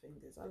love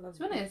fingers. I love. To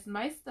be honest,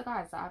 most of the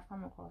guys that I've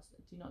come across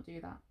do not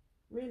do that.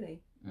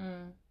 Really?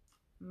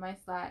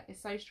 Most, like,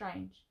 it's so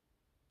strange.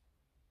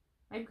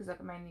 Maybe because I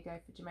can mainly go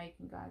for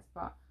Jamaican guys,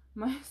 but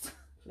most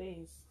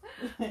please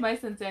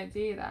most of them don't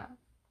do that.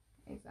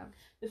 Exactly.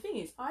 The thing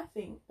is, I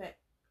think that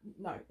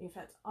no, in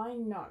fact, I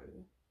know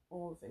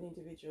of an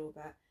individual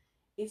that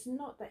it's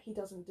not that he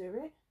doesn't do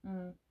it.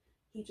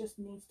 he just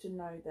needs to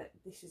know that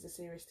this is a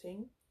serious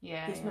thing.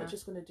 Yeah. He's not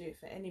just going to do it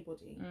for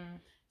anybody.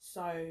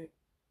 So,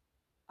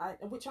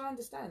 which I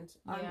understand.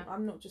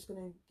 I'm not just going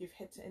to give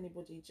head to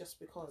anybody just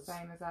because.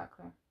 Same,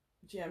 exactly.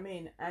 Do you know what I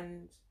mean?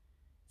 And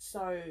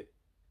so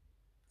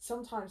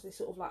sometimes they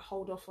sort of like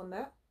hold off on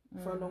that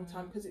for a long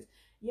time because it's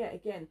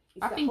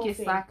I think it's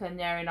like a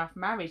near enough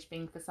marriage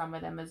thing for some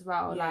of them as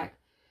well. Yeah. Like,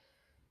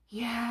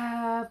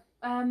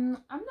 I'm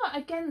not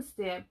against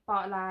it,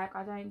 but like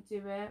I don't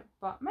do it.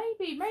 But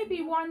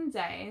maybe one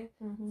day.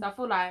 So I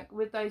feel like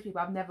with those people,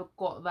 I've never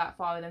got that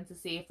far with them to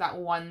see if that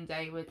one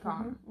day would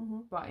come.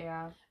 But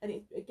yeah,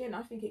 and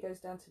I think it goes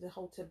down to the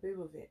whole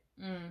taboo of it.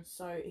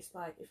 So it's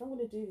like, if I'm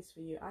going to do this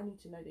for you, I need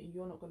to know that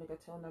you're not going to go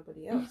tell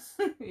nobody else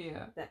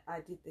that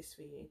I did this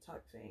for you,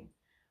 type thing.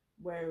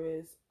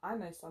 Whereas I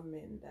know some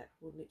men that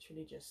will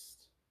literally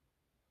just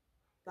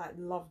like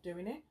love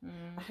doing it.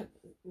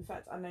 In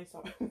fact, I know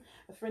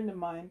a friend of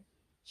mine,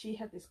 she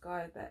had this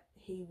guy that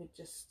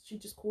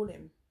she'd just call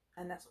him,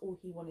 and that's all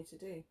he wanted to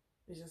do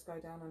was just go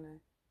down on her,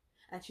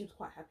 and she was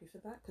quite happy for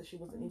that because she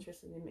wasn't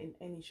interested in him in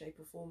any shape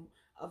or form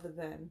other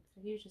than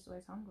he was just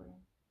always hungry.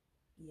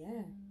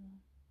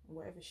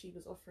 Whatever she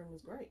was offering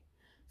was great.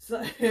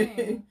 So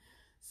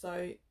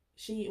so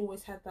she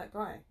always had that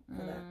guy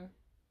for that.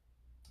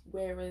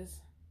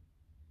 Whereas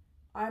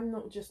I'm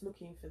not just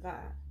looking for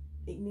that.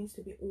 It needs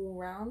to be all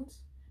round.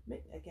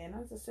 Again,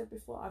 as I said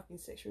before, I've been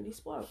sexually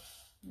spoiled.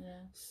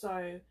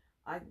 So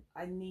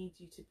I need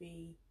you to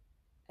be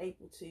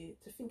able to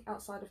think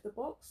outside of the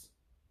box,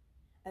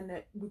 and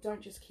that we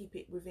don't just keep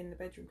it within the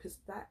bedroom, because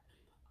that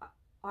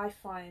I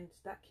find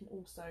that can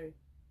also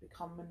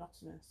become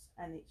monotonous,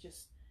 and it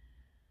just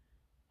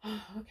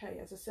okay,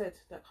 as I said,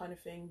 that kind of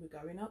thing.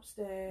 We're going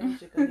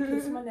upstairs. You're going to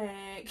kiss my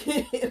neck.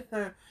 You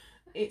know,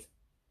 it's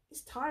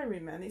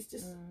tiring, man. It's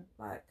just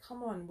like,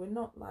 come on, we're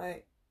not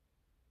like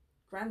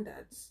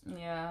granddads.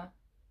 Yeah.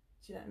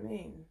 Do you know what I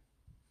mean?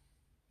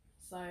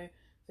 So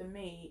for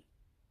me,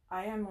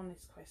 I am on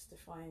this quest to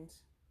find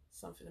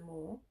something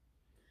more,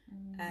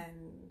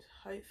 and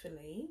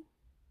hopefully,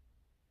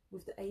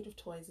 with the aid of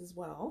toys as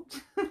well,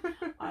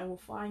 I will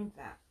find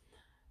that.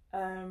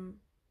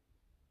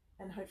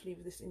 And hopefully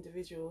with this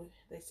individual,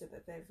 they said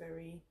that they're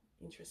very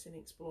interested in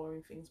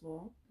exploring things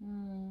more.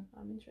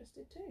 I'm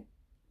interested too.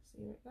 See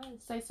where it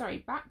goes. So sorry,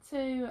 back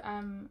to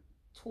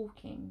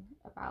talking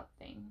about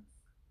things.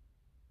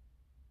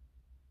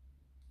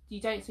 You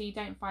don't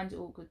find it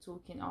awkward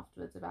talking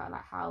afterwards about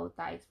like how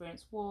that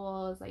experience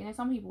was? Like, you know,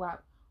 some people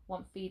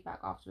want feedback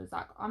afterwards.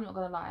 Like, I'm not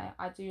gonna lie,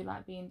 I do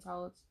like being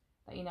told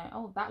that, you know,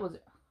 oh, that was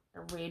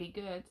really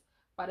good.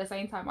 But at the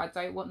same time, I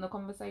don't want the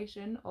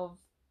conversation of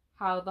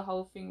how the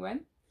whole thing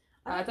went.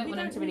 I don't want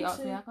them to really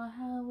ask me like, oh,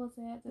 how was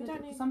it? We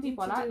don't need some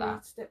people to like do that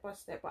it step by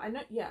step, but I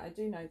know, I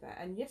do know that.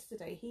 And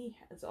yesterday he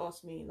has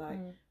asked me like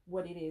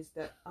what it is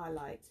that I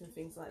liked and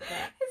things like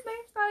that. His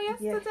name's now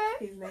Yesterday.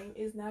 Yeah, his name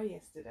is now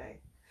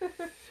Yesterday.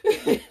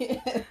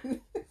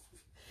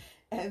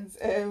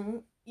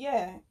 And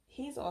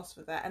he's asked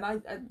for that, and I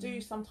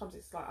do sometimes.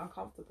 It's like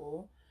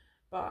uncomfortable,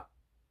 but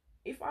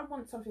if I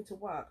want something to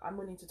work, I'm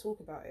willing to talk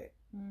about it.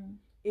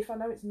 If I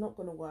know it's not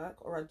going to work,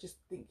 or I just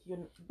think you're...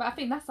 But I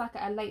think that's like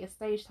a later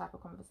stage type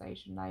of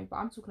conversation though. But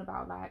I'm talking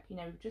about like, you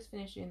know, we've just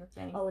finished doing the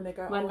thing. Oh, and they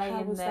go,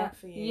 how was that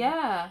for you?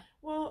 Yeah.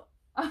 Well...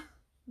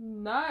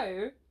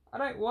 no, I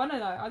don't want to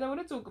know. I don't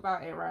want to talk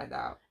about it right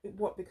now.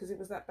 What, because it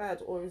was that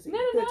bad? Or is it no.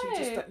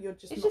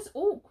 It's just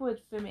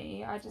awkward for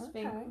me. I just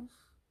think,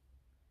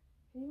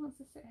 who wants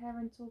to sit here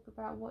and talk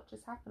about what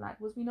just happened? Like,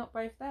 was we not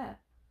both there?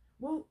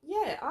 Well,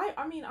 yeah,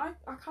 I mean, I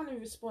kind of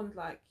respond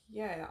like,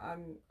 yeah,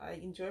 I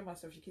enjoy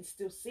myself. You can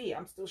still see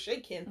I'm still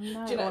shaking.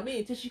 No, do you know what I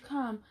mean? Did you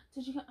come?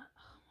 Oh my god,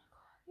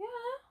 yeah.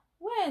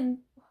 When?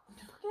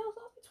 I was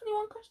asking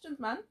 21 questions,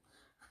 man.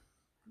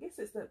 I guess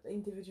it's that the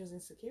individual's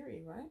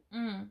insecurity, right?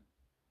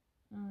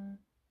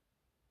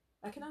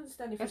 I can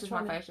understand if this is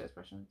my facial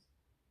expressions.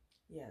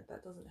 Yeah,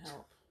 that doesn't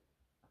help.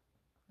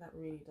 That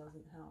really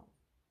doesn't help.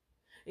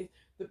 It's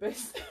the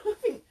best.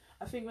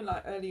 I think when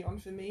like early on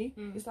for me,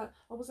 it's like,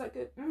 oh, was that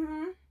good?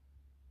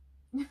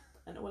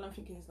 And all I'm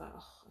thinking is like,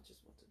 oh, I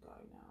just want to go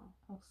now.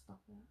 Oh, stop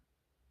it.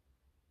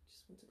 I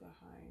just want to go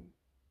home.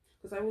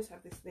 Because I always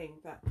have this thing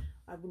that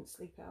I wouldn't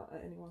sleep out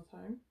at anyone's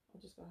home.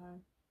 I'll just go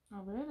home.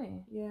 Oh,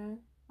 really? Yeah.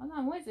 Oh no,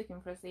 I'm always looking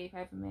for a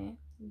sleepover me.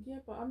 Yeah,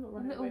 but I'm not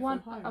running away from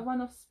home. A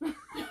one-off.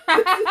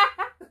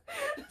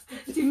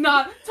 Do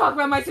not talk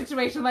about my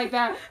situation like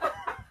that.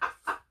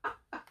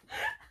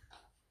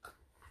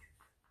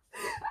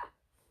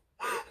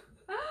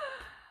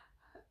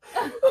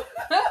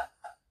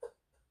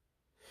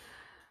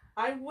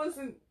 I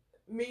wasn't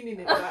meaning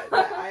it like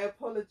that. I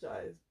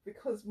apologise,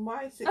 because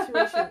my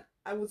situation,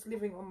 I was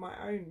living on my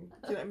own.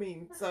 Do you know what I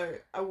mean? So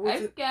I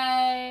wasn't.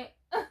 Okay.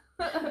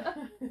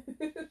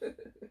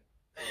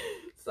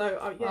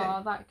 So yeah.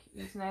 Oh, that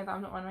you know that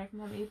I'm not running away from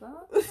him either.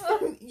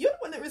 You're the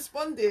one that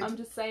responded. I'm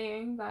just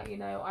saying that, you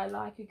know, I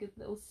like a good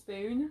little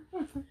spoon.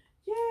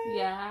 Yeah.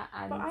 Yeah,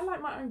 and But I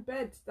like my own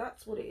bed.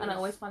 That's what it is. and I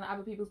always find that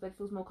other people's bed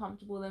feels more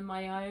comfortable than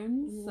my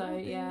own. So What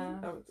do you yeah. mean?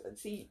 Oh,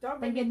 see,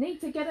 don't Then make you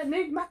need to get a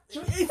new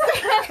mattress.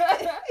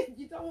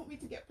 You don't want me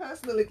to get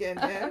personal again,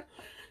 yeah?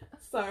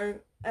 So,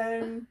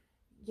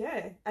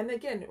 yeah. And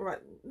again, right,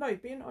 no,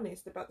 being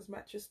honest about this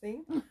mattress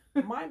thing,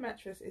 my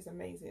mattress is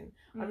amazing.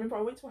 I remember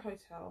I went to a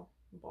hotel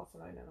in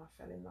Barcelona and I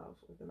fell in love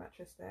with the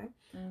mattress there.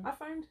 I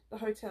phoned the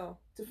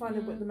hotel to find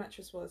out what the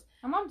mattress was.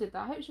 My mum did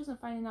that. I hope she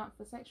wasn't phoning up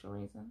for sexual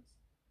reasons.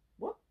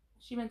 What?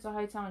 She went to a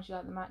hotel and she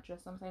liked the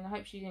mattress. I'm saying I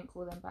hope she didn't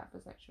call them back for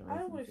sexual reasons.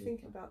 I don't want to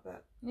think about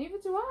that. Neither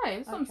do I.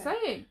 That's what I'm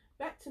saying.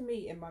 Back to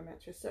me and my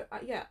mattress. So,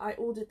 yeah, I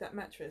ordered that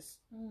mattress.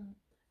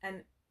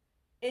 And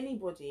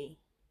anybody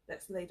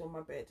that's laid on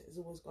my bed has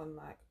always gone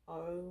like,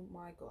 oh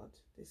my God,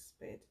 this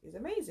bed is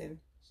amazing.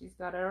 She's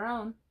got her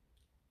own.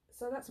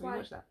 So that's Can why. we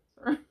watch that?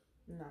 Sorry.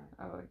 No.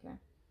 Oh, okay.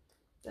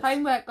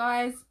 Homework,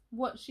 guys.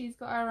 What She's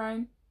Got Her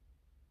Own.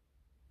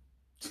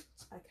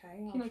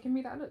 Okay. Can you give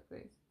me that look,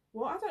 please?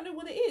 Well, I don't know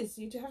what it is.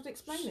 You have to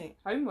explain it.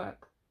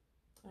 Homework.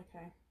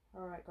 Okay.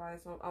 All right, guys.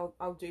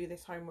 I'll do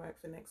this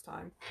homework for next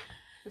time.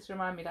 Just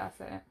remind me that I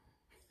said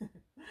it.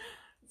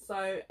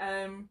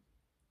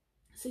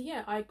 So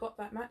yeah, I got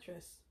that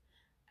mattress,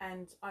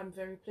 and I'm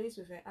very pleased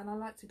with it. And I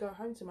like to go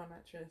home to my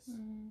mattress.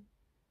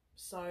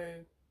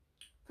 So.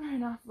 Fair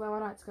enough. Well, I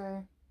like to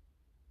go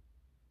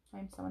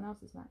home to someone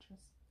else's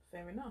mattress.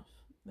 Fair enough.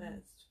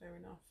 That's fair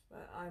enough.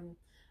 But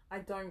I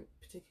don't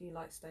particularly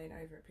like staying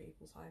over at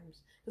people's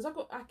homes because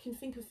I can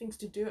think of things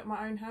to do at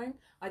my own home.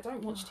 I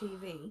don't watch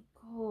TV.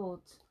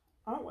 God.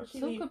 I don't watch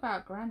TV. Talk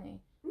about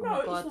granny. No, oh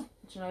my God. It's not...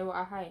 Do you know what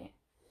I hate?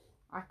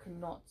 I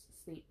cannot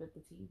sleep with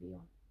the TV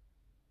on.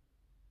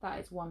 That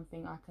is one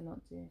thing I cannot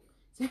do.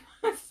 So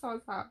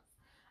someone's house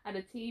and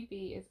the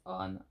TV is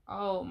on.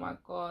 Oh my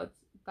God.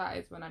 That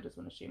is when I just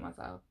want to shoot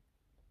myself.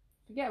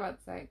 Forget about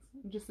the sex.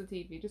 Just the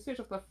TV. Just switch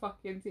off the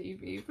fucking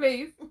TV,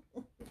 please.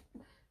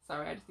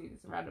 Sorry, I just need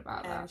to rant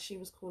about that. And she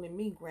was calling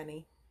me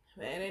granny.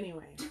 But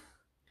anyway.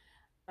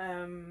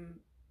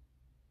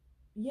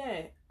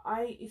 Yeah,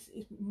 it's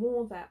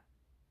more that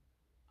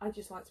I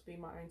just like to be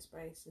in my own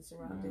space and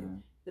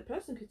surrounded. The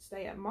person could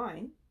stay at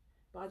mine,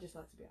 but I just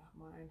like to be at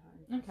my own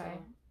home. Okay,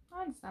 so,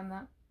 I understand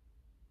that.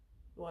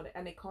 Well,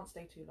 and it can't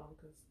stay too long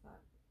because that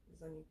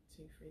is only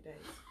 2-3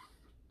 days.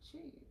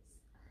 Jeez.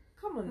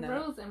 Come on now.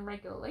 Rules and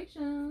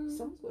regulations.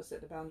 Someone's got to set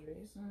the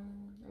boundaries.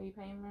 Are you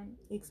paying rent?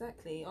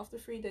 Exactly. After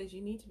 3 days,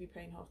 you need to be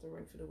paying half the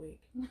rent for the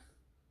week.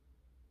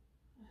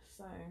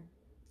 So,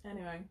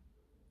 anyway.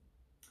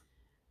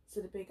 So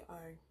the big O.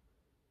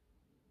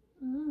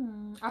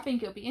 I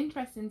think it'll be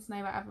interesting to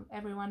know what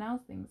everyone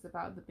else thinks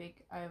about the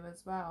big O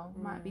as well.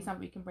 Might be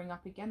something we can bring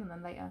up again and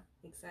then later.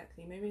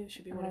 Exactly. Maybe it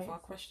should be one of our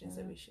questions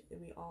that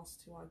we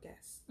ask to our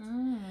guests.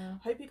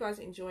 Hope you guys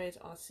enjoyed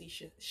our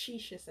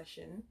shisha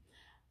session.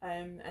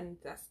 And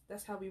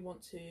that's how we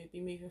want to be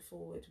moving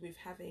forward with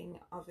having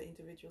other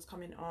individuals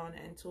coming on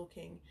and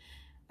talking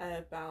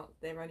about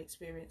their own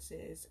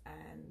experiences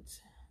and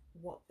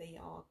what they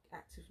are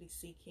actively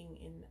seeking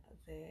in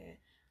their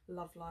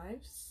love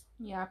lives.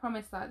 Yeah, I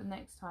promise that the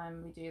next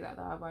time we do that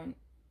I won't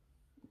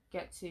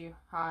get too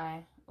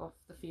high off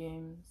the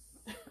fumes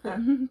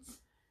and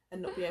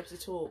not be able to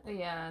talk.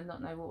 Yeah,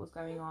 not know what was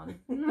going on.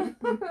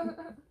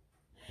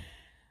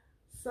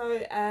 So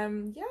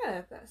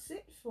yeah, that's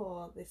it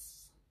for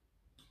this.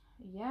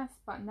 Yes,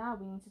 but now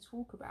we need to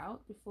talk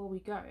about, before we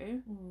go,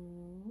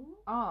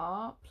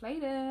 our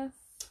playlist.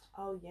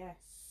 Oh yes.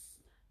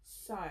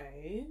 So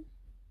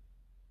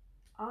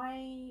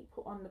I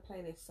put on the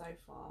playlist so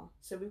far.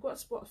 So we've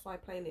got a Spotify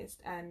playlist,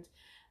 and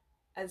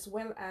as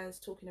well as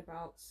talking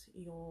about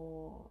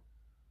your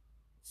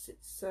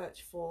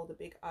search for the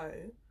big O,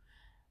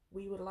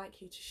 we would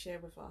like you to share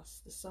with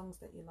us the songs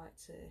that you like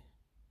to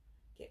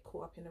get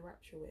caught up in the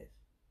rapture with.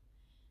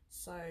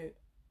 So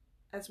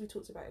as we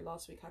talked about it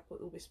last week, I put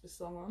the Whisper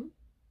song on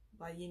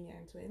by Yin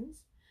Yang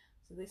Twins.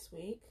 So this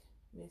week,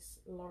 Miss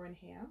Lauren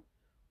here,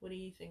 what are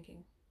you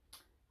thinking?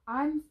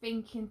 I'm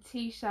thinking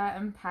T-shirt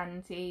and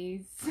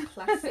panties.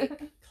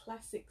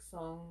 Classic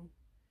song.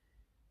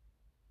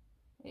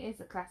 It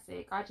is a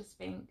classic. I just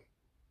think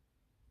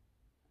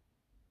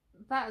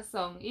that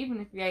song, even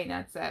if you ain't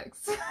had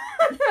sex,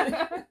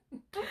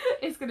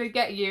 it's gonna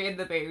get you in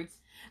the mood.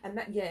 And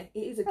that, yeah, it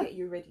is a get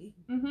you ready.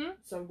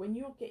 So when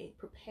you're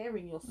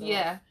preparing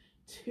yourself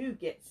to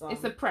get some,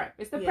 it's a prep.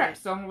 It's the prep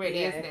song,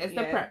 really, isn't it? It's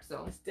the prep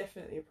song. It's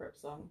definitely a prep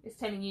song. It's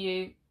telling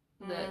you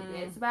that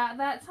it's about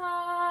that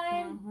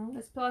time.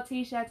 Let's put our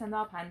T-shirt and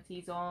our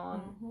panties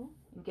on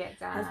and get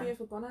down. Have you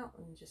ever gone out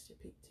in just your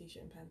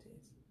T-shirt and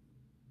panties?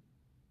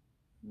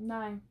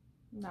 No,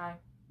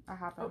 I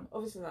haven't.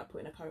 Obviously, like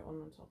putting a coat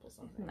on top or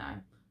something.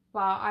 No,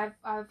 but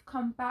I've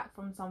come back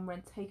from somewhere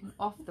and taken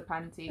off the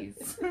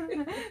panties,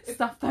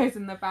 stuffed those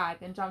in the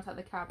bag, and jumped out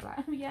the cab like,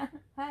 oh yeah,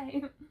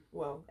 hey.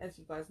 Well, as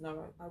you guys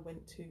know, I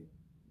went to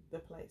the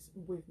place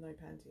with no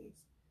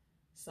panties,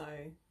 so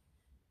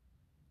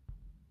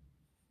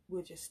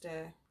we'll just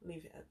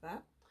leave it at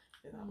that.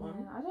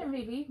 One. I don't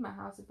really leave my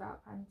house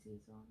without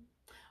panties on.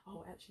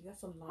 Oh, actually,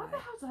 that's a lie. How the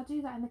hell did I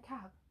do that in the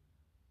cab?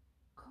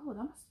 God,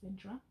 I must have been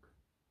drunk.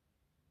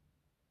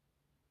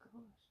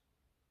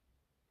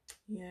 Gosh.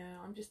 Yeah,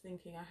 I'm just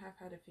thinking, I have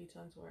had a few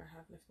times where I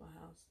have left my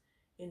house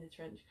in the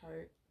trench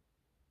coat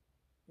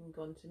and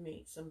gone to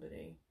meet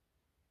somebody.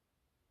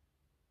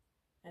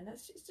 And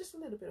it's just a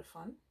little bit of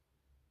fun.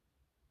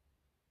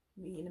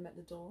 Meeting them at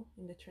the door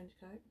in the trench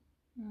coat.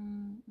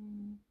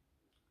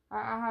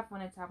 I have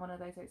wanted to have one of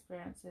those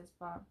experiences,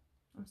 but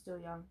I'm still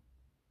young.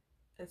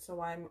 And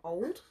so I'm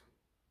old?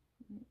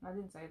 I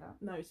didn't say that.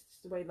 No, it's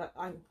just the way that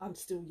I'm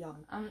still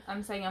young.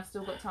 I'm saying I've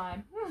still got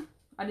time.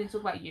 I didn't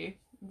talk about you.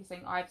 I'm just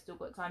saying I've still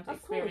got time to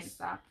experience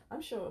that.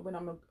 I'm sure when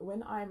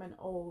I'm an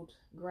old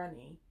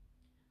granny,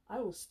 I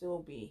will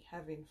still be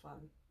having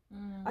fun.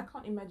 I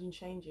can't imagine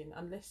changing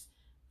unless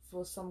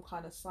for some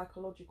kind of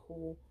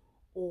psychological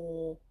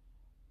or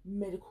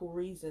medical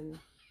reason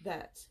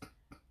that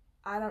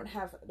I don't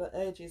have the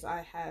urges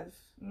I have.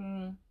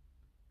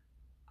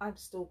 I'm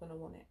still gonna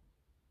want it.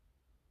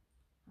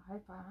 I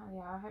hope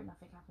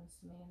nothing happens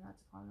to me in that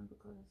department,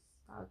 because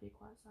that would be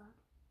quite sad.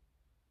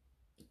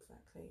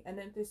 Exactly. And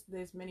then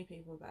there's many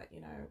people that,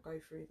 you know, go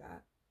through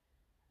that,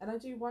 and I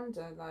do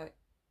wonder, like,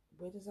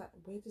 where does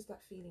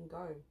that feeling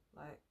go?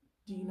 Like,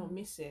 do you not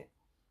miss it?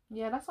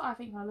 Yeah, that's what I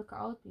think when I look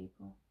at old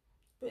people.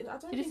 But I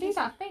don't. Did you see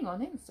that thing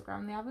on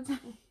Instagram the other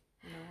day?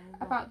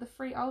 No. About the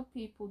 3 old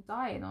people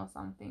dying or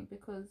something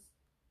because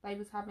they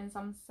was having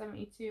some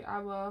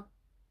 72-hour.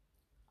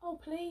 Oh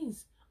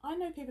please! I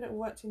know people that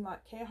worked in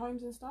like care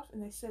homes and stuff,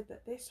 and they said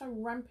that they're so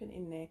rampant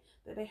in there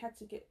that they had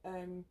to get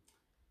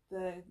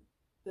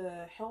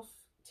the health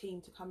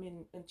team to come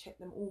in and check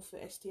them all for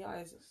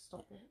STIs.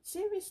 Stop it.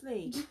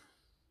 Seriously.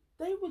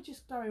 They were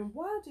just going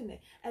wild in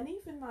it. And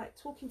even like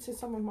talking to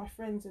some of my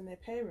friends and their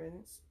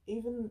parents,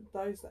 even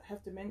those that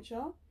have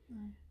dementia,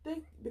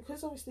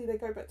 because obviously they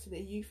go back to their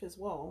youth as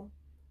well,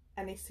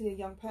 and they see a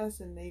young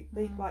person, they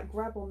like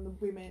grab on the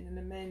women and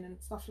the men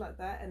and stuff like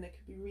that, and it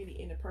could be really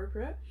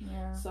inappropriate.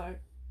 Yeah. So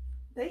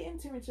they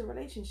enter into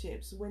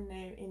relationships when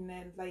they're in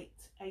their late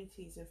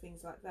 80s and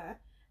things like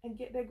that, and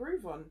get their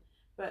groove on.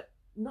 But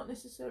not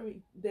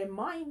necessarily, their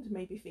mind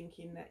may be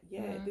thinking that,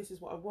 this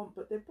is what I want,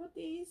 but their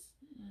bodies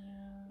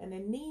and their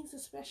knees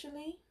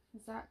especially.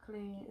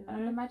 Exactly. You know?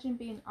 And imagine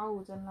being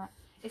old and like,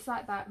 it's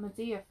like that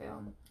Medea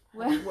film.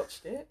 Where I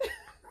watched it.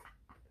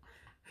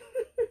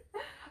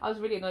 I was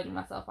really annoyed with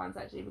myself once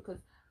actually, because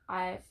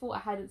I thought I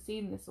hadn't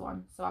seen this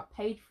one, so I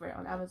paid for it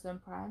on Amazon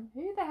Prime.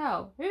 Who the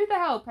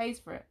hell pays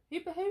for it? Who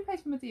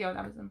pays for Medea on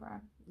Amazon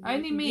Prime?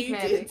 Only me,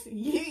 clearly.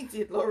 You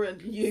did, Lauren.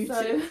 You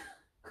did.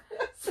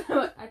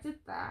 So I did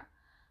that.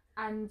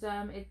 And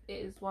it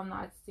is one that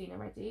I'd seen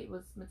already. It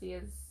was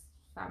Medea's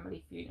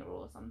family funeral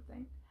or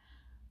something.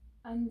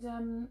 And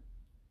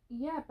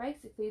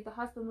basically the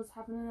husband was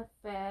having an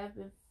affair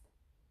with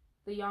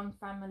the young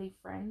family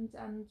friend,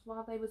 and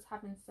while they was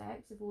having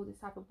sex with all this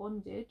type of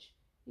bondage,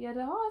 he had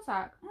a heart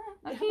attack.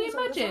 Like, can you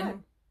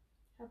imagine?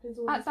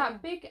 At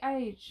that big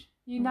age,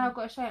 you now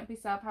got to shame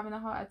yourself having a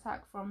heart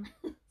attack from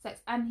sex,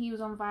 and he was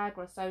on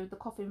Viagra, so the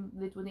coffin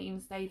lid wouldn't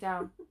even stay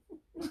down.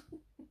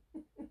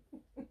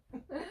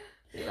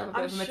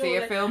 I'm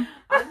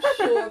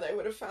sure they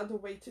would have found a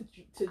way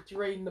to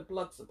drain the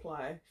blood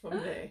supply from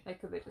there. They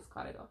could have just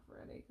cut it off,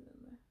 really,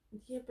 couldn't they?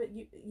 Yeah, but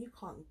you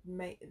can't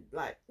make it,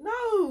 like,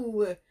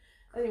 no.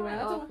 Anyway, I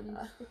don't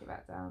stick it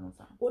back down or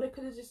something. Or they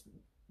could have just,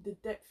 the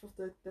depth of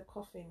the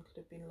coffin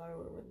could have been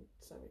lower, and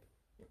so.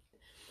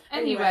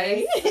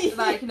 Anyway,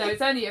 like,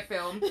 it's only a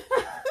film.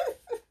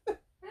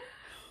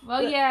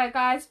 Well, yeah,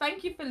 guys,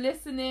 thank you for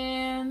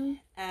listening.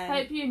 And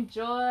hope you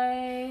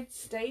enjoyed.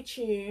 Stay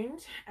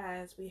tuned,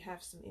 as we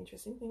have some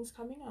interesting things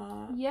coming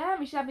up. Yeah,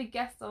 we should have a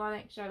guest on our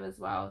next show as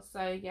well.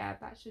 So, yeah,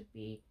 that should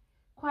be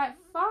quite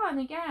fun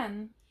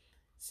again.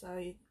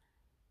 So,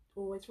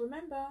 always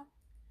remember.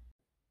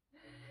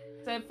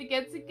 Don't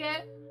forget to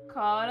get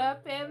caught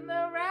up in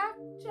the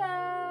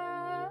rapture.